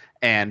focuses,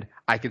 and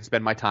I can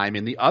spend my time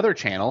in the other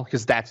channel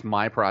because that's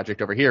my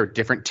project over here.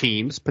 Different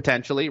teams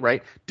potentially,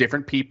 right?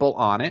 Different people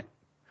on it.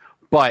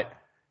 But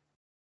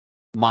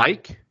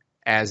Mike,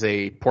 as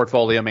a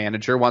portfolio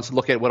manager, wants to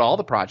look at what all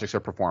the projects are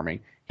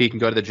performing. He can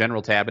go to the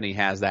general tab and he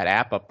has that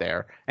app up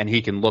there, and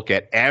he can look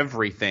at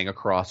everything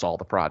across all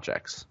the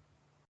projects.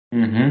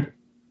 Mm-hmm.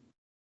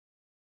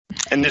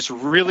 And this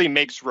really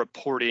makes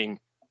reporting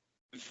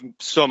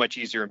so much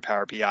easier in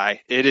Power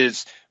BI. It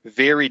is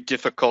very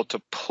difficult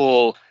to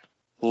pull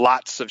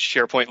lots of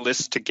SharePoint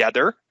lists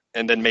together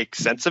and then make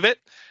sense of it.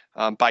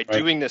 By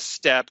doing this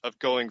step of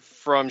going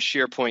from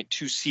SharePoint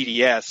to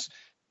CDS,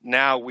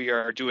 now we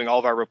are doing all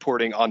of our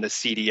reporting on the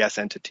CDS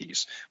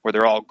entities where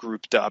they're all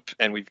grouped up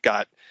and we've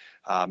got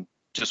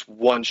just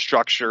one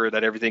structure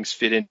that everything's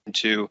fit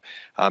into.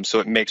 So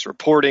it makes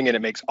reporting and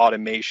it makes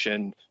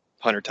automation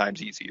 100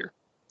 times easier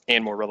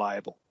and more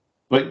reliable.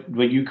 But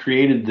you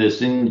created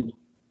this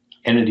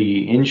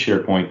entity in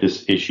SharePoint,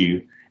 this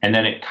issue, and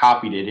then it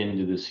copied it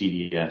into the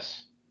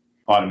CDS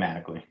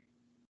automatically.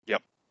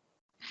 Yep.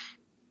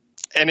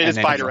 And it is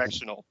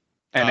bidirectional.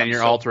 And then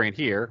you're altering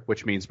here,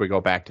 which means we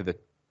go back to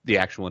the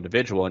actual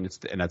individual, and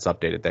that's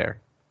updated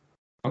there.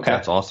 Okay,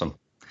 that's awesome.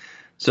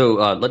 So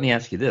let me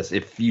ask you this: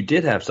 if you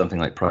did have something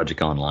like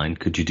Project Online,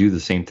 could you do the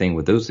same thing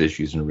with those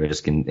issues and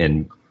risk,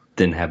 and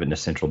then have it in a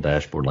central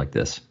dashboard like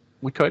this?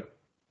 We could.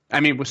 I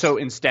mean, so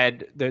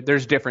instead,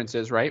 there's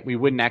differences, right? We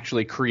wouldn't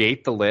actually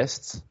create the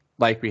lists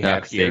like we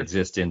have here. They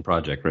exist in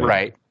Project, right?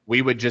 Right.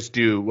 We would just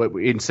do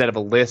instead of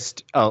a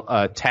list,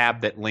 a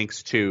tab that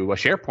links to a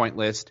SharePoint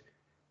list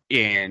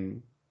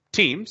in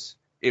Teams.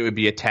 It would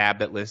be a tab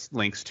that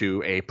links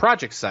to a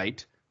project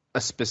site,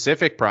 a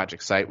specific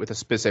project site with a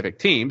specific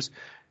teams,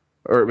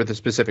 or with a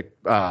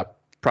specific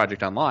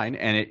project online,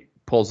 and it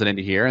pulls it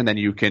into here. And then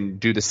you can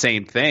do the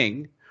same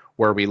thing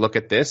where we look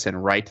at this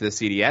and write to the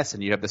CDS,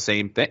 and you have the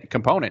same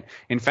component.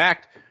 In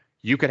fact,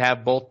 you could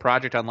have both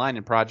Project Online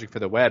and Project for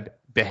the Web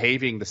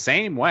behaving the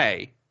same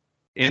way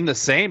in the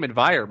same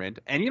environment,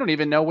 and you don't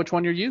even know which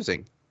one you're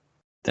using.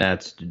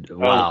 That's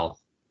wow.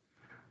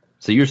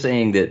 So you're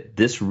saying that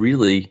this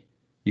really,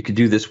 you could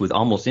do this with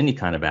almost any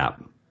kind of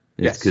app.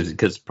 Yes.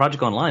 Because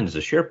Project Online is a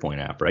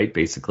SharePoint app, right?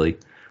 Basically,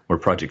 where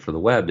Project for the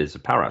Web is a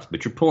Power Apps.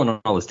 But you're pulling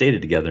all this data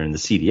together in the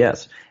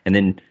CDS, and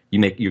then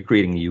you're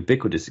creating a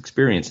ubiquitous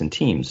experience in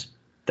Teams.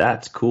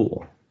 That's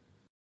cool.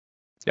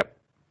 Yep.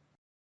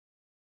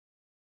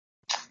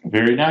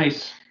 Very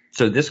nice.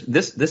 So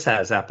this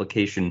has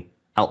application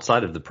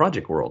outside of the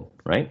project world,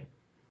 right?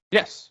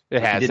 Yes,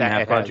 it has. If you didn't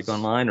have Project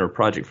Online or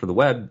Project for the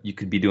Web, you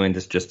could be doing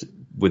this just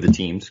with the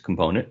Teams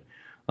component,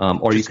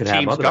 or you could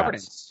have other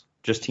apps,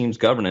 just Teams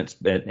governance,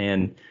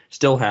 and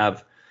still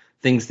have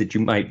things that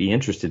you might be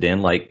interested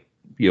in, like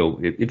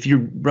if you're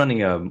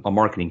running a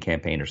marketing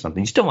campaign or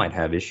something, you still might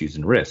have issues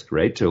and risk,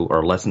 right? So,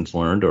 or lessons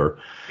learned, or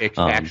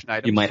action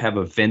items. You might have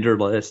a vendor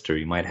list, or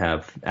you might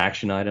have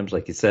action items,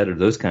 like you said, or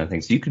those kind of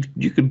things. You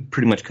could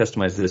pretty much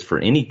customize this for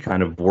any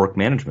kind of work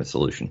management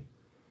solution.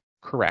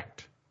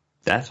 Correct.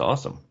 That's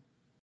awesome.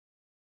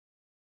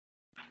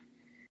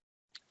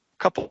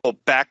 Couple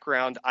of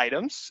background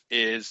items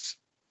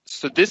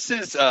so this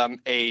is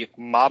a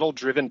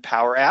model-driven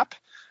Power App.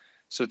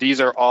 So these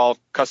are all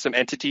custom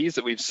entities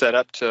that we've set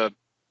up to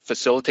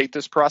facilitate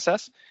this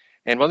process.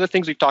 And one of the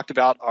things we've talked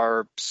about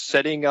are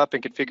setting up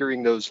and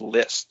configuring those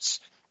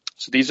lists.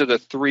 So these are the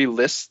 3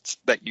 lists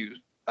that you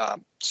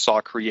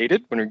saw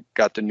created when we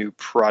got the new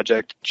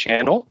project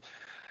channel.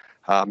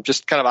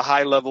 Just kind of a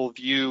high-level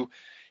view.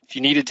 If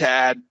you needed to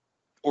add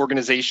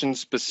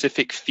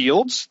organization-specific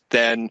fields,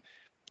 then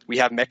we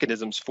have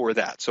mechanisms for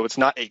that. So it's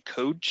not a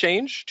code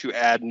change to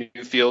add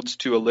new fields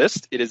to a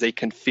list. It is a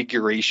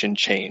configuration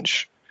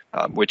change,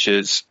 which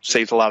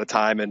saves a lot of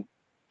time and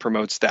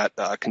promotes that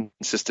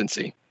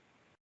consistency.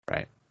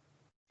 Right.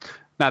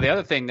 Now, the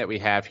other thing that we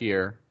have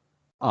here,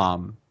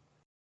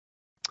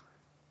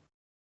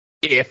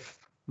 if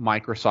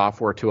Microsoft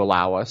were to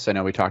allow us, I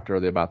know we talked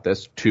earlier about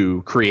this,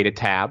 to create a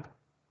tab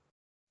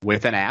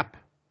with an app,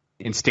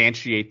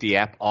 instantiate the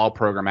app all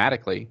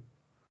programmatically,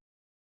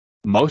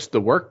 most of the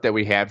work that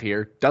we have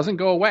here doesn't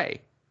go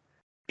away.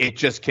 It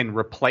just can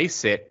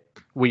replace it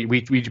We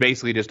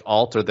basically just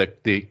alter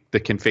the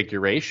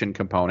configuration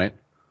component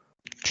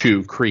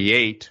to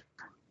create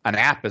an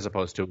app as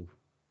opposed to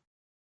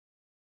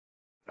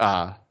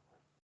an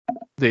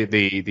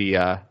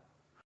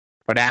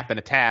app and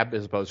a tab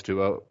as opposed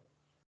to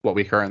what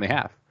we currently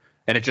have,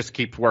 and it just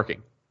keeps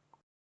working.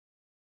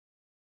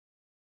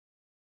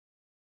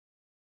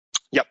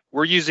 Yep,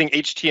 we're using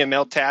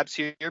HTML tabs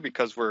here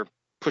because we're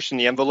pushing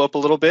the envelope a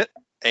little bit,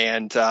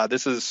 and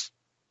this is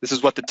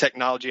what the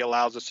technology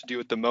allows us to do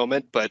at the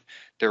moment. But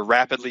they're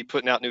rapidly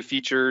putting out new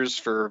features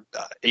for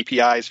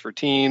APIs for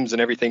Teams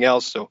and everything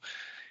else. So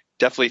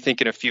definitely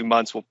think in a few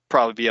months we'll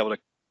probably be able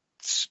to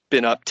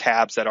spin up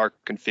tabs that are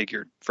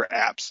configured for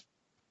apps.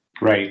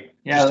 Right.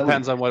 Yeah, it just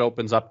depends on what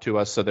opens up to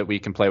us so that we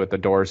can play with the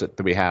doors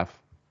that we have.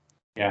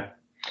 Yeah.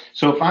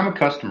 So if I'm a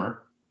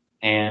customer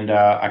and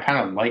I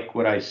kind of like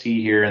what I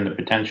see here and the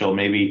potential,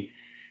 maybe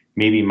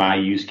my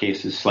use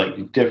case is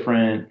slightly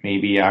different.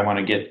 Maybe I want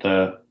to get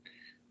the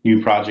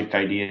new project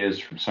ideas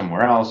from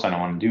somewhere else. I don't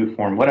want to do it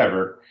for them,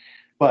 whatever.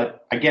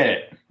 But I get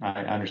it.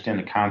 I understand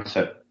the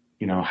concept.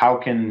 How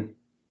can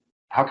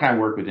I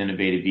work with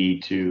Innovative E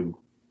to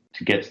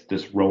get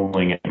this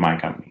rolling at my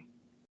company?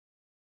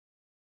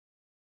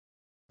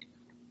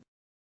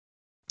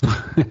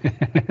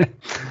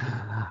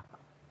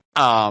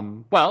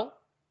 Well,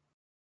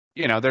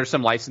 there's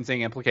some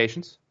licensing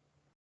implications.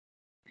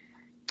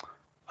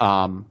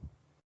 Your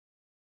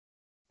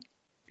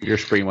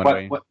screen went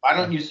away. Why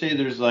don't you say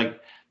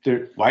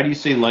why do you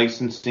say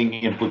licensing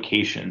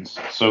implications?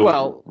 So,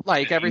 well,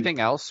 like everything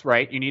else,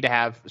 right? You need to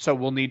have. So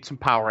we'll need some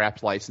Power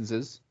Apps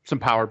licenses, some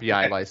Power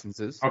BI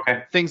licenses,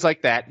 things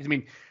like that. I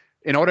mean,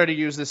 in order to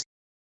use this,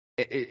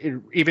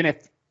 even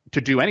if to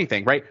do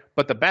anything, right?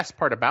 But the best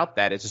part about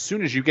that is as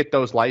soon as you get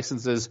those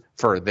licenses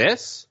for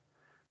this,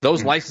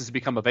 those licenses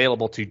become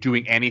available to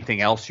doing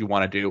anything else you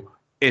want to do,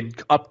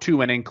 up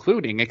to and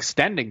including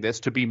extending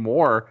this to be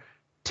more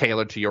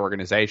tailored to your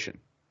organization.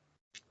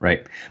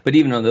 Right. But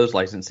even on those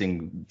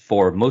licensing,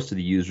 for most of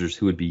the users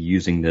who would be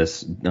using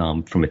this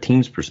from a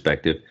Teams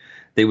perspective,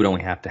 they would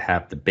only have to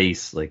have the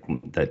base, like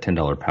that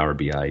 $10 Power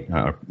BI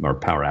or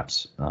Power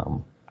Apps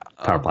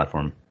Power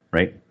Platform,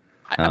 right?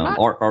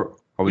 Or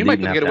we might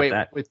even get away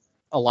that with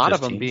a lot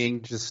of them Teams.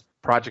 being just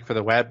Project for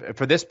the Web.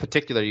 For this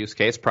particular use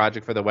case,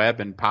 Project for the Web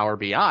and Power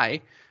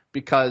BI,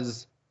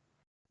 because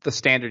the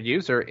standard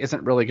user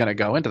isn't really going to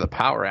go into the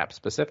Power App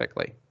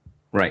specifically.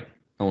 Right.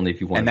 Only if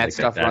you want. And that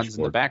stuff runs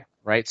in the back,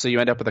 right? So you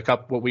end up with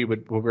what we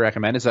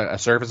recommend is a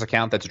service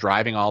account that's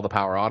driving all the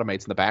Power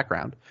Automates in the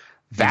background.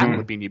 That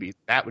would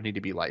need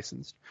to be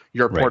licensed.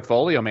 Your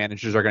portfolio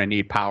managers are going to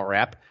need Power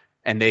App,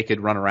 and they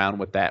could run around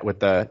with that with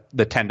the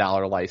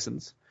 $10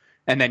 license.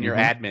 And then your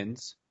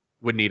admins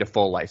would need a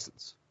full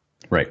license.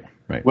 Right.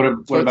 What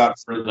about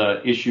for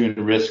the issue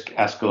and risk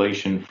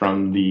escalation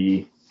from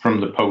the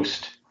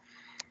post?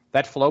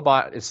 That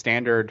Flowbot is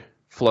standard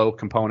Flow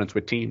components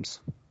with Teams.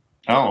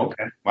 Oh,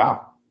 okay.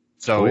 Wow.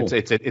 So cool.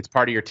 it's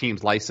part of your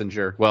Teams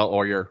licensure. Well,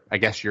 or your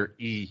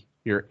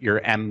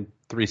M365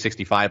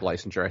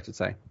 licensure, I should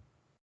say.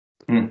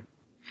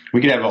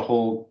 We could have a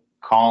whole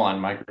call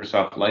on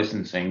Microsoft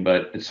licensing,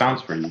 but it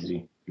sounds pretty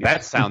easy.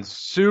 That sounds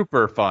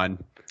super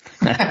fun.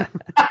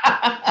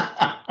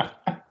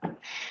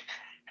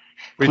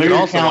 We could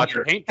also watch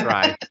your paint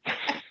dry.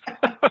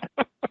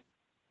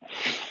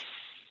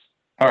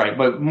 All right,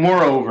 but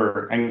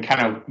moreover, and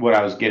kind of what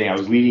I was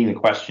leading the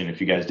question,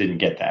 if you guys didn't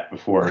get that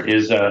before,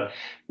 is,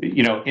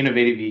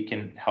 Innovative E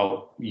can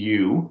help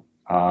you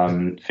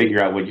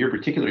figure out what your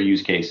particular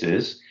use case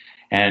is.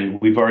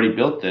 And we've already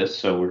built this,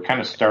 so we're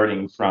kind of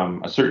starting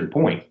from a certain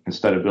point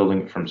instead of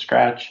building it from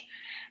scratch.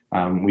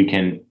 We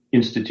can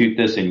institute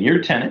this in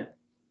your tenant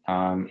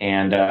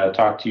and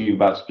talk to you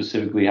about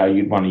specifically how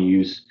you'd want to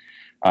use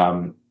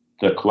the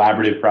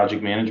collaborative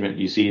project management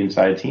you see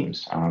inside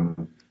Teams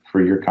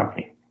for your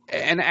company.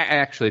 And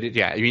actually,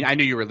 yeah, I mean, I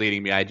knew you were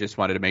leading me. I just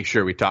wanted to make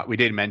sure we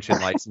did mention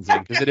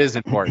licensing because it is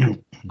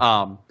important.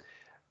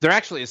 There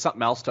actually is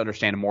something else to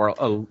understand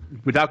more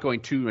without going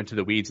too into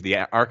the weeds. The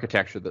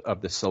architecture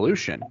of the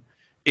solution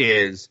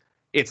is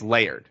it's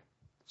layered.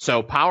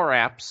 So Power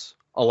Apps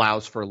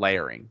allows for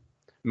layering,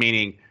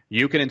 meaning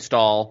you can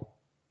install,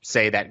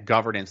 say, that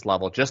governance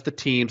level, just the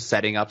team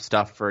setting up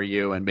stuff for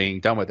you and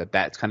being done with it.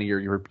 That's kind of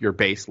your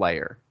base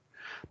layer.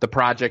 The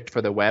project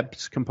for the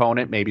web's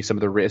component, maybe some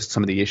of the risks,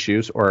 some of the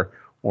issues, or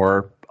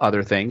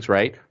other things,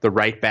 right? The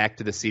write back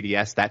to the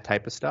CDS, that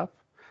type of stuff.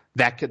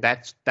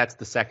 That's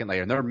the second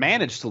layer. And they're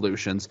managed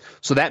solutions,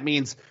 so that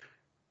means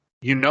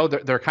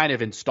they're kind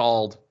of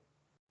installed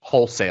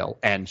wholesale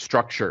and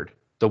structured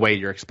the way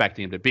you're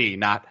expecting them to be.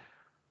 Not,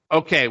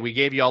 okay, we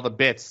gave you all the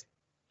bits,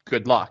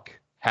 good luck,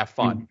 have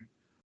fun.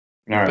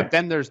 All right. But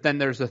then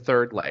there's a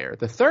third layer.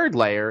 The third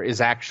layer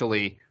is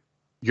actually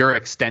your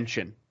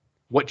extension,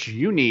 what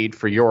you need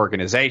for your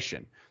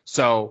organization.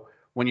 So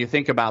when you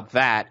think about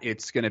that,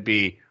 it's going to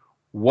be,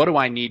 what do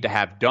I need to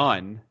have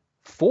done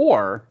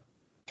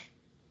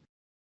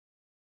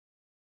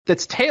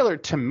that's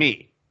tailored to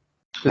me,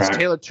 that's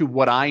tailored to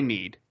what I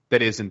need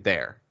that isn't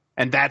there.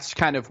 And that's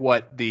kind of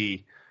what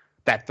the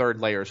that third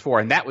layer is for,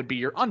 and that would be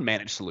your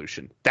unmanaged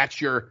solution. That's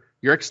your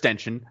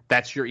extension.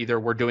 That's your either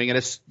we're doing it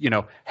as,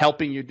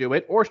 helping you do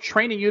it or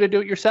training you to do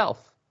it yourself.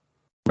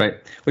 Right.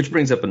 Which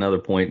brings up another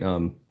point,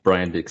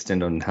 Brian, to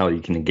extend on how you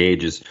can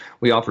engage is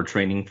we offer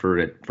training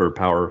for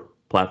Power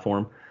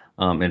Platform.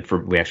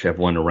 We actually have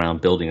one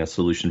around building a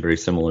solution very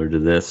similar to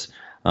this.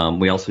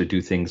 We also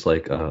do things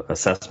like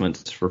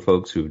assessments for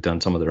folks who've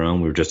done some of their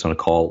own. We were just on a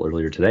call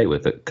earlier today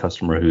with a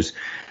customer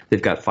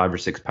they've got 5 or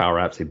 6 Power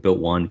Apps. They built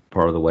one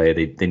part of the way.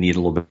 They need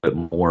a little bit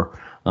more,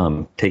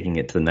 taking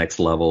it to the next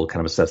level, kind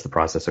of assess the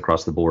process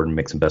across the board and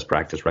make some best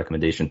practice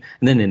recommendation,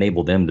 and then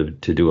enable them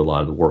to do a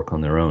lot of the work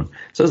on their own.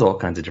 So there's all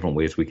kinds of different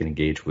ways we can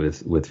engage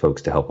with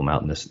folks to help them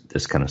out in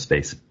this kind of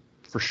space.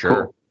 For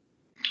sure. Cool.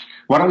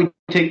 Why don't we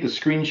take the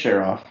screen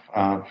share off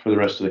for the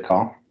rest of the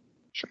call?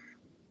 Sure.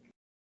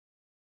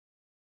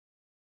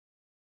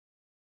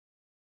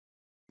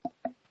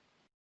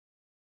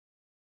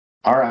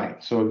 All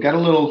right, so we've got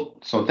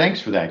so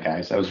thanks for that,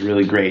 guys. That was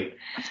really great.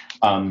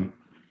 Got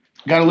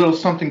a little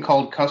something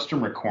called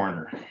Customer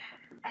Corner.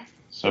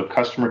 So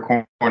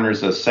Customer Corner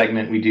is a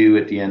segment we do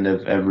at the end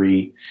of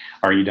every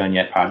Are You Done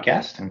Yet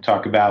podcast and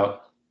talk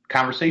about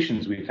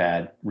conversations we've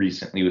had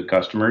recently with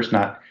customers,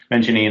 not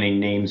mentioning any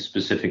names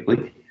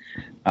specifically,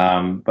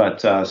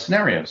 but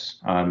scenarios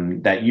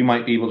that you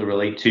might be able to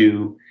relate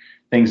to,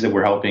 things that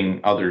we're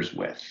helping others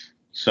with.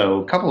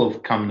 So a couple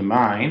have come to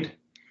mind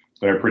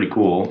that are pretty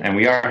cool, and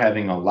we are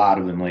having a lot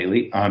of them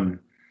lately.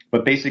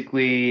 But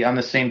basically on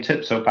the same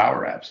tip, so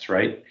Power Apps,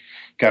 right?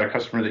 Got a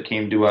customer that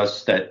came to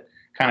us that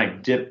kind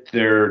of dipped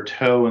their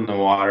toe in the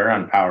water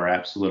on Power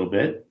Apps a little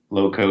bit,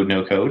 low code,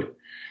 no code.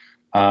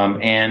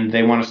 And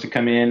they want us to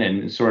come in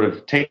and sort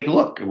of take a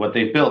look at what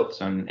they've built.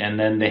 And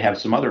then they have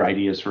some other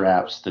ideas for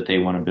apps that they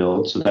want to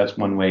build. So that's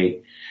one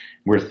way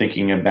we're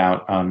thinking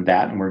about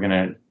that. And we're going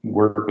to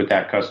work with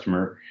that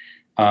customer.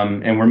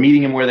 And we're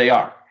meeting them where they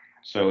are.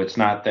 So it's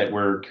not that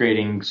we're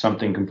creating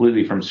something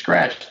completely from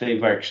scratch.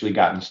 They've actually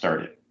gotten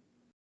started.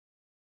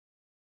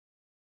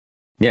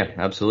 Yeah,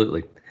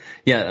 absolutely.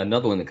 Yeah,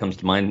 another one that comes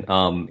to mind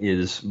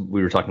is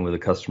we were talking with a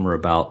customer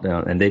about,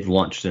 and they've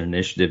launched an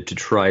initiative to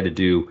try to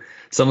do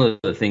some of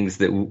the things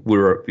that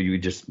we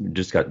just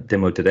got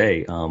demoed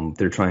today.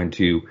 They're trying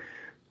to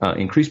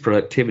increase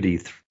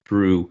productivity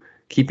through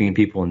keeping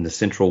people in the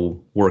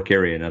central work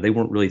area. Now, they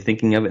weren't really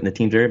thinking of it in the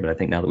Teams area, but I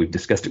think now that we've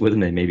discussed it with them,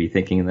 they may be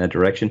thinking in that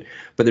direction.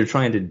 But they're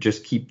trying to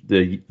just keep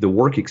the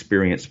work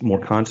experience more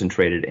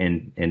concentrated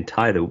and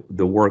tie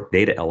the work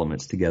data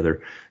elements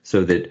together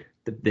so that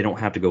they don't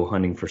have to go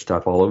hunting for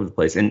stuff all over the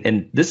place.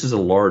 And this is a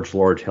large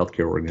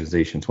healthcare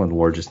organization. It's one of the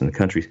largest in the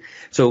country.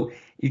 So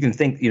you can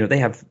think, they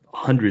have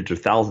hundreds or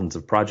thousands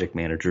of project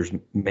managers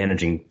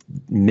managing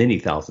many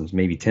thousands,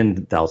 maybe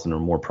 10,000 or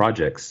more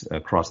projects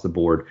across the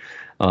board.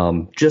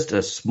 Just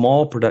a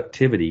small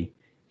productivity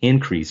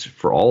increase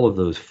for all of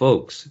those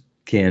folks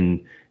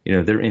can,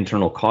 their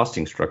internal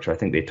costing structure. I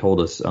think they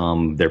told us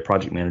their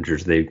project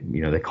managers, they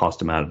cost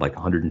them out at like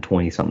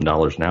 $120 something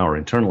an hour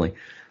internally.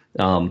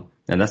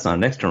 And that's not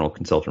an external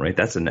consultant, right?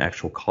 That's an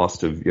actual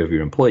cost of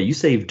your employee. You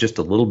save just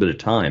a little bit of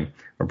time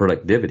or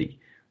productivity.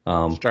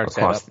 Starts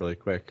to add up really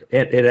quick.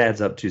 It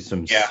adds up to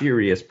some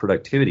serious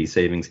productivity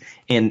savings.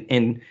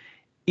 And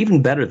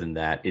even better than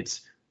that,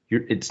 it's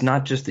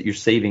not just that you're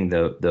saving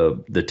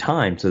the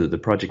time so that the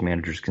project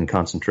managers can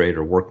concentrate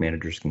or work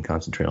managers can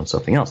concentrate on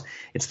something else.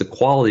 It's the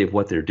quality of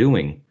what they're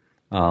doing,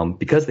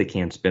 because they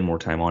can spend more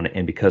time on it,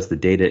 and because the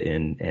data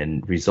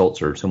and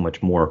results are so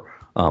much more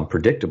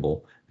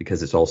predictable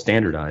because it's all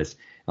standardized.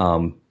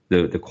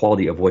 The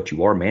quality of what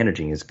you are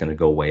managing is going to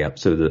go way up.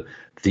 So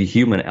the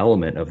human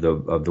element of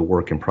the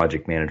work and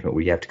project management,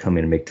 where you have to come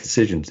in and make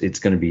decisions, it's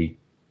going to be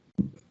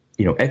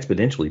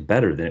exponentially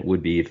better than it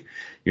would be if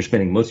you're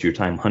spending most of your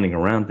time hunting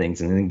around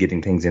things and then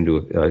getting things into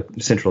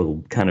a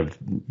central kind of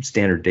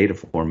standard data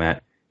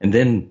format and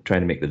then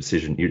trying to make the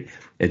decision.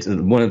 It's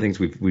one of the things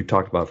we've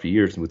talked about for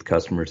years with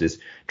customers is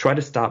try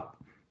to stop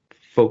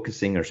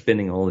focusing or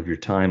spending all of your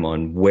time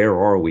on where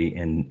are we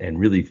and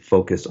really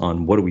focus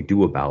on what do we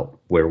do about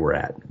where we're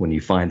at. When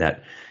you find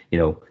that,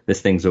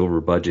 this thing's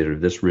over budget or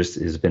this risk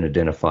has been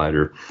identified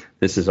or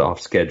this is off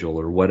schedule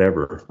or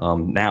whatever,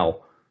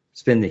 now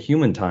spend the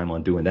human time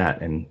on doing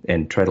that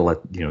and try to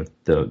let,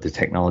 the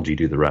technology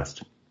do the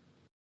rest.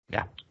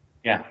 Yeah.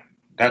 Yeah.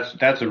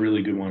 That's a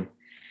really good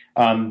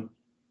one.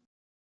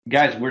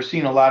 Guys, we're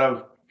seeing a lot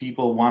of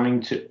people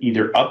wanting to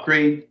either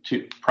upgrade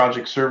to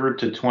Project Server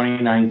to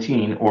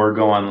 2019 or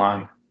go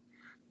online.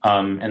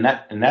 And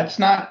that's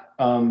not,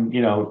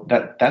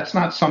 that's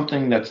not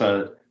something that's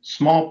a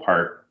small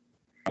part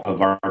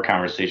of our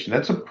conversation.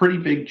 That's a pretty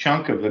big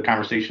chunk of the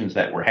conversations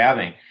that we're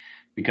having,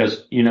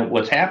 because,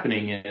 what's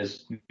happening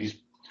is these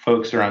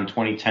folks are on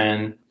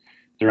 2010,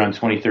 they're on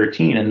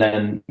 2013, and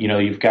then,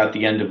 you've got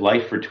the end of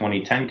life for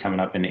 2010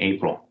 coming up in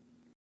April.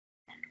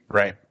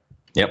 Right.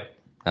 Yep,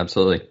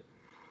 absolutely.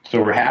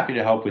 So we're happy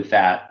to help with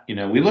that.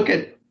 We look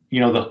at,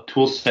 the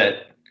tool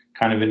set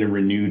kind of in a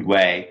renewed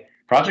way.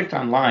 Project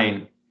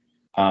Online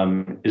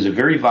is a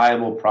very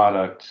viable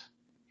product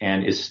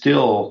and is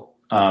still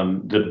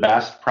the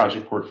best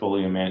project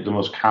portfolio the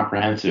most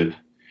comprehensive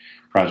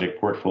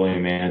project portfolio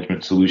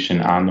management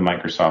solution on the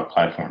Microsoft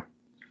platform.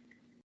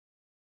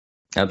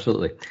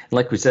 Absolutely.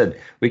 Like we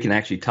said, we can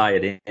actually tie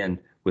it in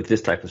with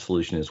this type of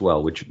solution as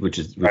well, which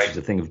is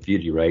a thing of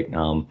beauty, right?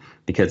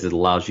 Because it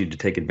allows you to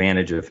take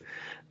advantage of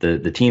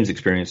the team's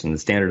experience and the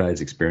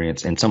standardized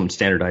experience and some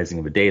standardizing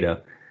of the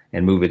data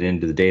and move it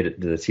into the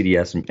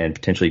CDS and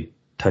potentially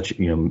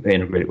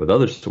integrate it with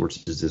other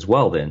sources as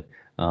well then.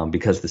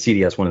 Because the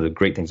CDS, one of the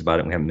great things about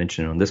it, we haven't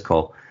mentioned it on this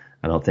call,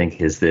 I don't think,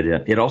 is that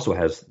it also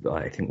has,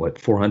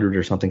 400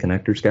 or something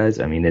connectors, guys.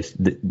 I mean, it's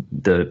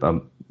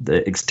the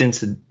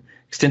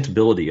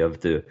extensibility of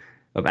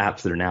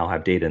apps that now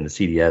have data in the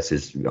CDS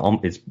is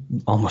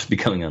almost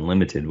becoming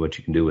unlimited. What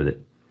you can do with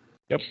it.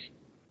 Yep.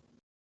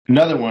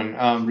 Another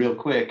one, real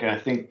quick, and I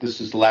think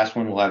this is the last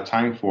one we'll have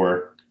time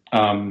for.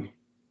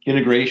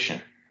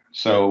 Integration.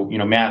 So,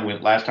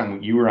 Matt, last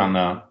time you were on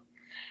the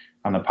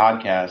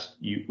podcast,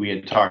 we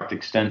had talked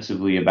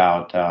extensively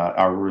about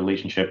our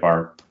relationship,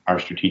 our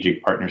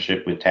strategic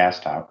partnership with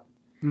TaskTop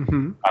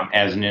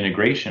as an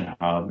integration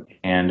hub.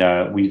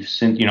 And we've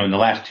since, in the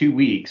last 2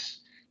 weeks,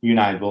 you and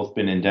I have both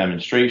been in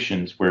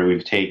demonstrations where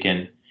we've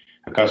taken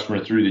a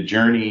customer through the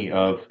journey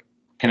of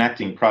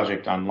connecting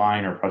Project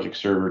Online or Project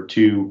Server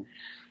to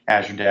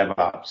Azure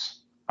DevOps.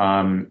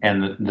 And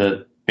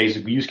the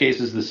basic use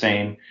case is the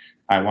same.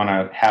 I want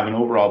to have an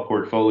overall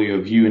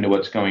portfolio view into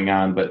what's going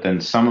on, but then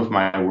some of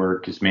my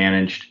work is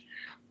managed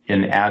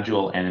in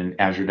Agile and in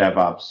Azure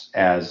DevOps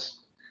as,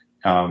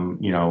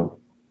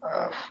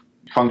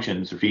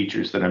 functions or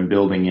features that I'm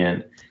building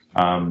in,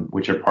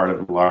 which are part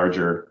of a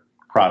larger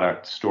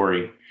product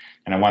story.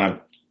 And I want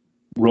to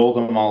roll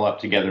them all up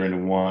together into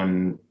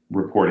one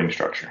reporting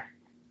structure.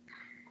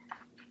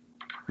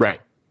 Right.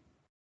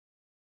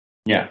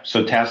 Yeah.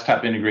 So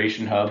TaskTop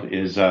Integration Hub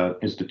is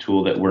the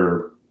tool that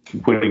we're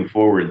putting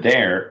forward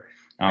there,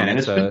 and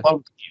it's been well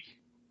received.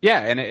 Yeah,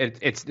 and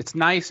it's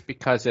nice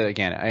because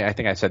again, I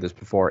think I said this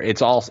before.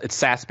 It's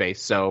SaaS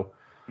based, so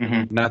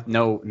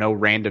no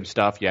random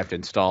stuff you have to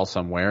install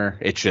somewhere.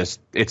 It's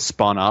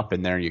spun up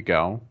and there you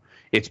go.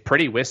 It's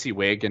pretty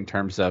WYSIWYG in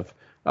terms of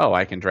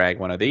I can drag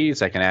one of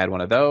these, I can add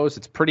one of those.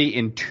 It's pretty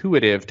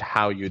intuitive to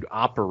how you'd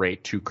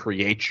operate to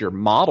create your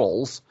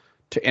models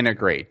to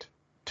integrate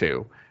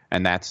to,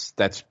 and that's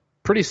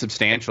pretty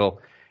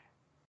substantial.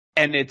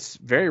 And it's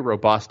very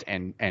robust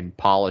and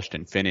polished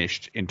and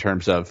finished in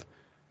terms of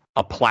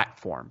a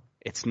platform.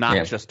 It's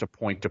not just a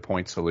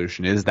point-to-point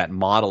solution. It is that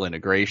model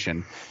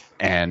integration.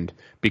 And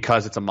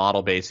because it's a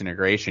model-based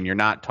integration, you're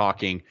not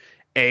talking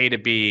A to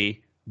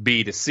B,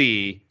 B to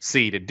C,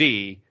 C to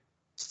D,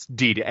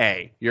 D to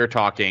A. You're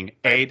talking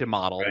A to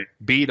model,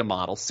 B to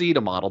model, C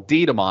to model,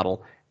 D to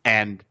model,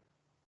 and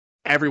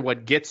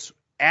everyone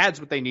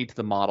adds what they need to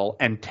the model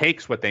and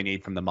takes what they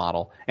need from the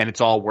model, and it's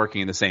all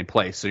working in the same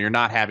place. So you're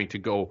not having to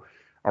go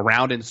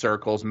around in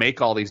circles,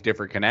 make all these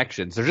different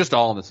connections. They're just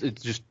all in this.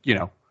 It's just,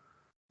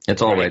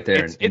 it's all right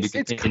there. And you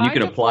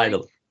can apply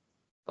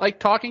like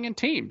talking in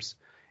teams.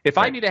 If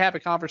I need to have a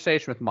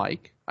conversation with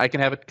Mike, I can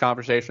have a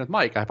conversation with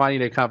Mike. If I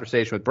need a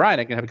conversation with Brian,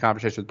 I can have a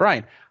conversation with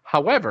Brian.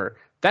 However,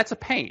 that's a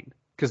pain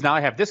because now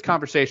I have this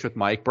conversation with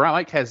Mike.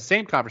 Mike has the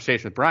same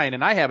conversation with Brian,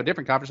 and I have a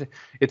different conversation.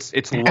 It's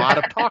a lot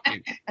of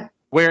talking.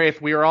 Where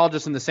if we were all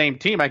just in the same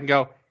team, I can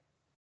go,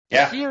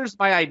 here's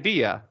my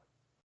idea,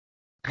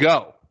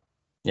 go.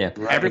 Yeah,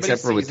 everybody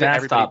sees it,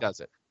 everybody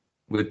does it.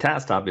 With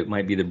TaskTop, it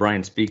might be that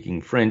Brian's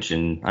speaking French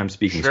and I'm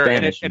speaking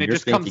Spanish. And it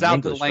just comes out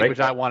English, in the language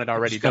I wanted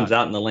already. It just comes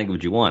out in the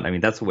language you want. I mean,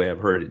 that's the way I've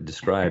heard it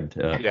described,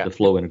 the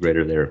Flow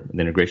Integrator there,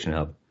 the Integration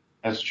Hub.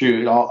 That's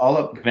true. All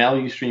up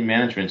value stream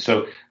management.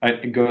 So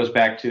it goes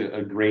back to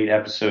a great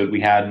episode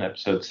we had in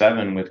episode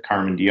 7 with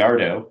Carmen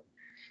Diardo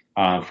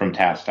from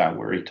TaskTop,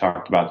 where he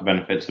talked about the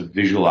benefits of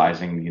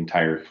visualizing the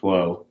entire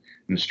flow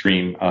and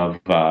stream of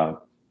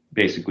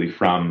basically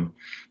from,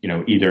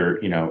 either,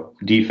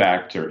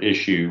 defect or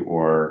issue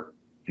or,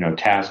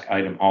 task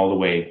item all the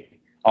way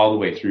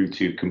through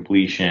to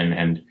completion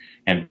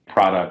and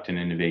product and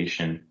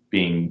innovation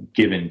being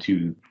given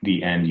to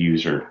the end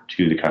user,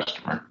 to the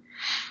customer.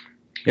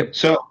 Yep.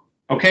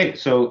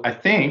 So I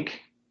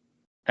think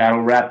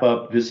that'll wrap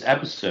up this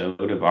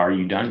episode of Are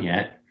You Done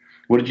Yet?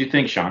 What did you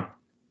think, Sean?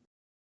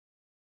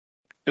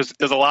 It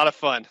was a lot of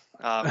fun.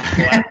 Glad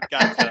we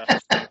got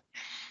to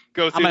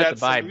go through that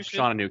solution. I'm going to buy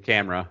Sean a new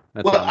camera.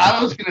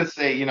 I was going to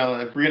say,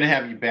 if we're going to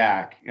have you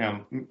back,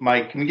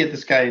 Mike, can we get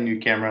this guy a new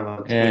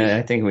camera?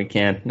 I think we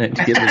can. To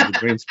give him the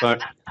green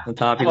spot on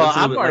top.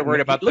 I'm more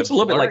worried about. It looks a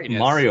little bit like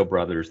Mario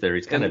Brothers. There,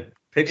 he's kind of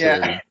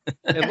pixelated.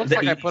 It looks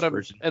like I put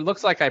him. It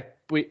looks like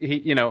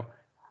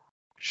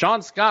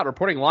Sean Scott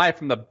reporting live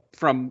from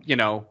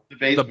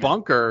the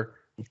bunker,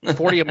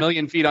 40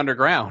 million feet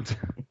underground.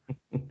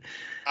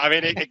 I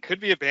mean, it could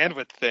be a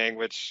bandwidth thing,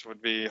 which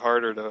would be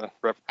harder to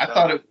replicate.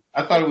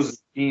 I thought it was a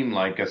scheme,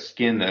 like a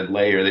skin, that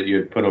layer that you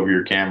would put over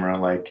your camera,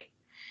 like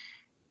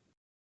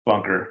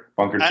bunker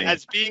thing.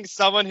 As being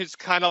someone who's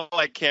kind of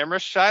like camera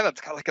shy, that's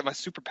kind of like my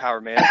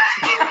superpower, man.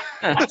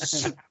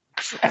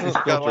 It's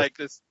got like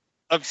this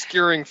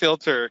obscuring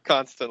filter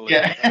constantly.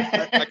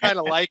 Yeah. I kind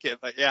of like it,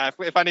 but yeah,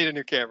 if I need a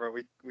new camera,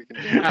 we can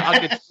do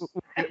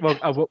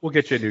it. We'll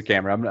get you a new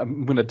camera.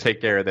 I'm going to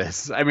take care of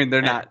this. I mean,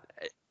 they're not.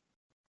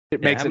 It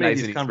makes how it many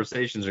nice. of And these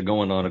conversations are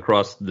going on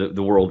across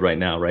the world right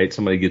now, right?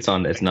 Somebody gets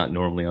on that's not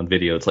normally on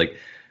video. It's like,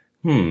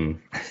 Well,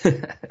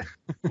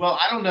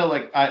 I don't know.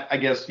 Like, I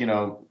guess,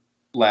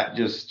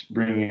 just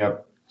bringing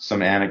up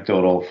some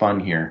anecdotal fun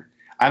here.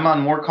 I'm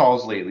on more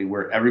calls lately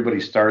where everybody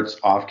starts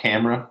off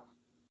camera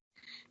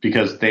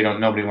because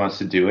nobody wants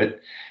to do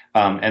it.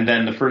 And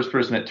then the first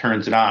person that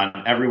turns it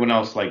on, everyone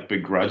else like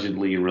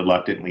begrudgingly,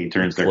 reluctantly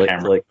turns their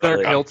camera.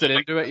 They're tilted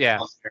into it, yeah.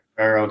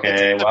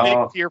 Okay, it's a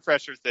big peer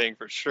pressure thing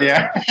for sure.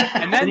 Yeah.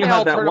 And then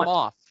they'll turn them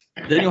off.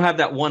 Then you'll have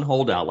that one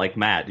holdout like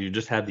Matt. You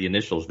just have the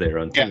initials there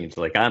on Teams.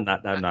 Like I'm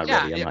not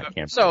ready. I'm not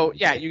camera. So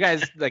yeah, you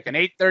guys like an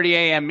 8:30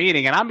 a.m.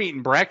 meeting, and I'm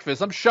eating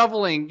breakfast. I'm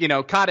shoveling,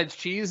 cottage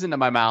cheese into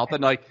my mouth,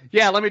 and like,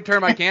 yeah, let me turn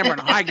my camera on.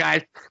 Hi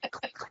guys.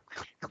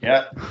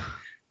 Yeah.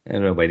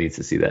 And nobody needs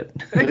to see that.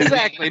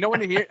 Exactly. No one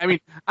to hear. I mean,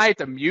 I have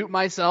to mute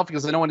myself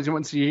because no one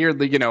wants to hear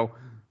the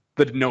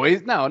the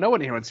noise. No one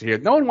here wants to hear.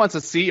 No one wants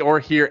to see or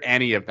hear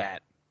any of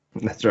that.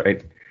 That's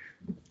right.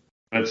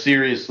 But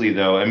seriously,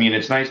 though, I mean,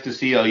 it's nice to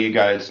see all you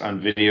guys on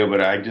video, but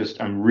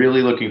I'm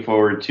really looking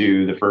forward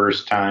to the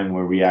first time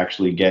where we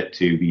actually get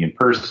to be in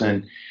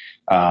person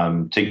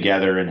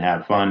together and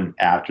have fun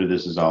after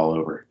this is all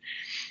over.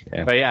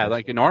 Yeah. But yeah,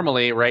 like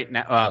normally right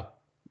now,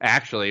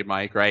 actually,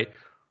 Mike, right?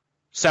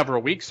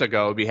 Several weeks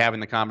ago, we'd be having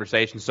the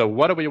conversation. So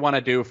what do we want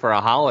to do for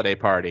a holiday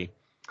party?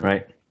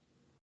 Right.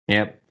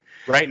 Yep.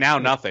 Right now,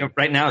 nothing.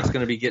 Right now, it's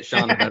going to be get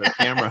Sean a better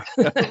camera.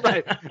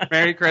 Right.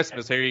 Merry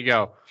Christmas. Here you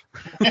go.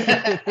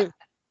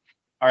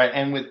 All right,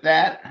 and with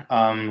that,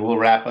 we'll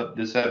wrap up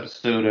this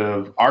episode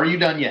of Are You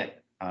Done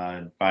Yet?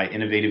 By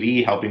Innovative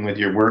E, helping with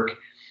your work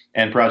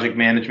and project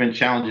management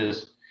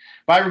challenges.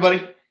 Bye,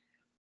 everybody.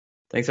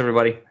 Thanks,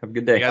 everybody. Have a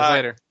good day. See you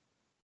guys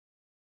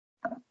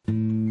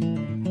later.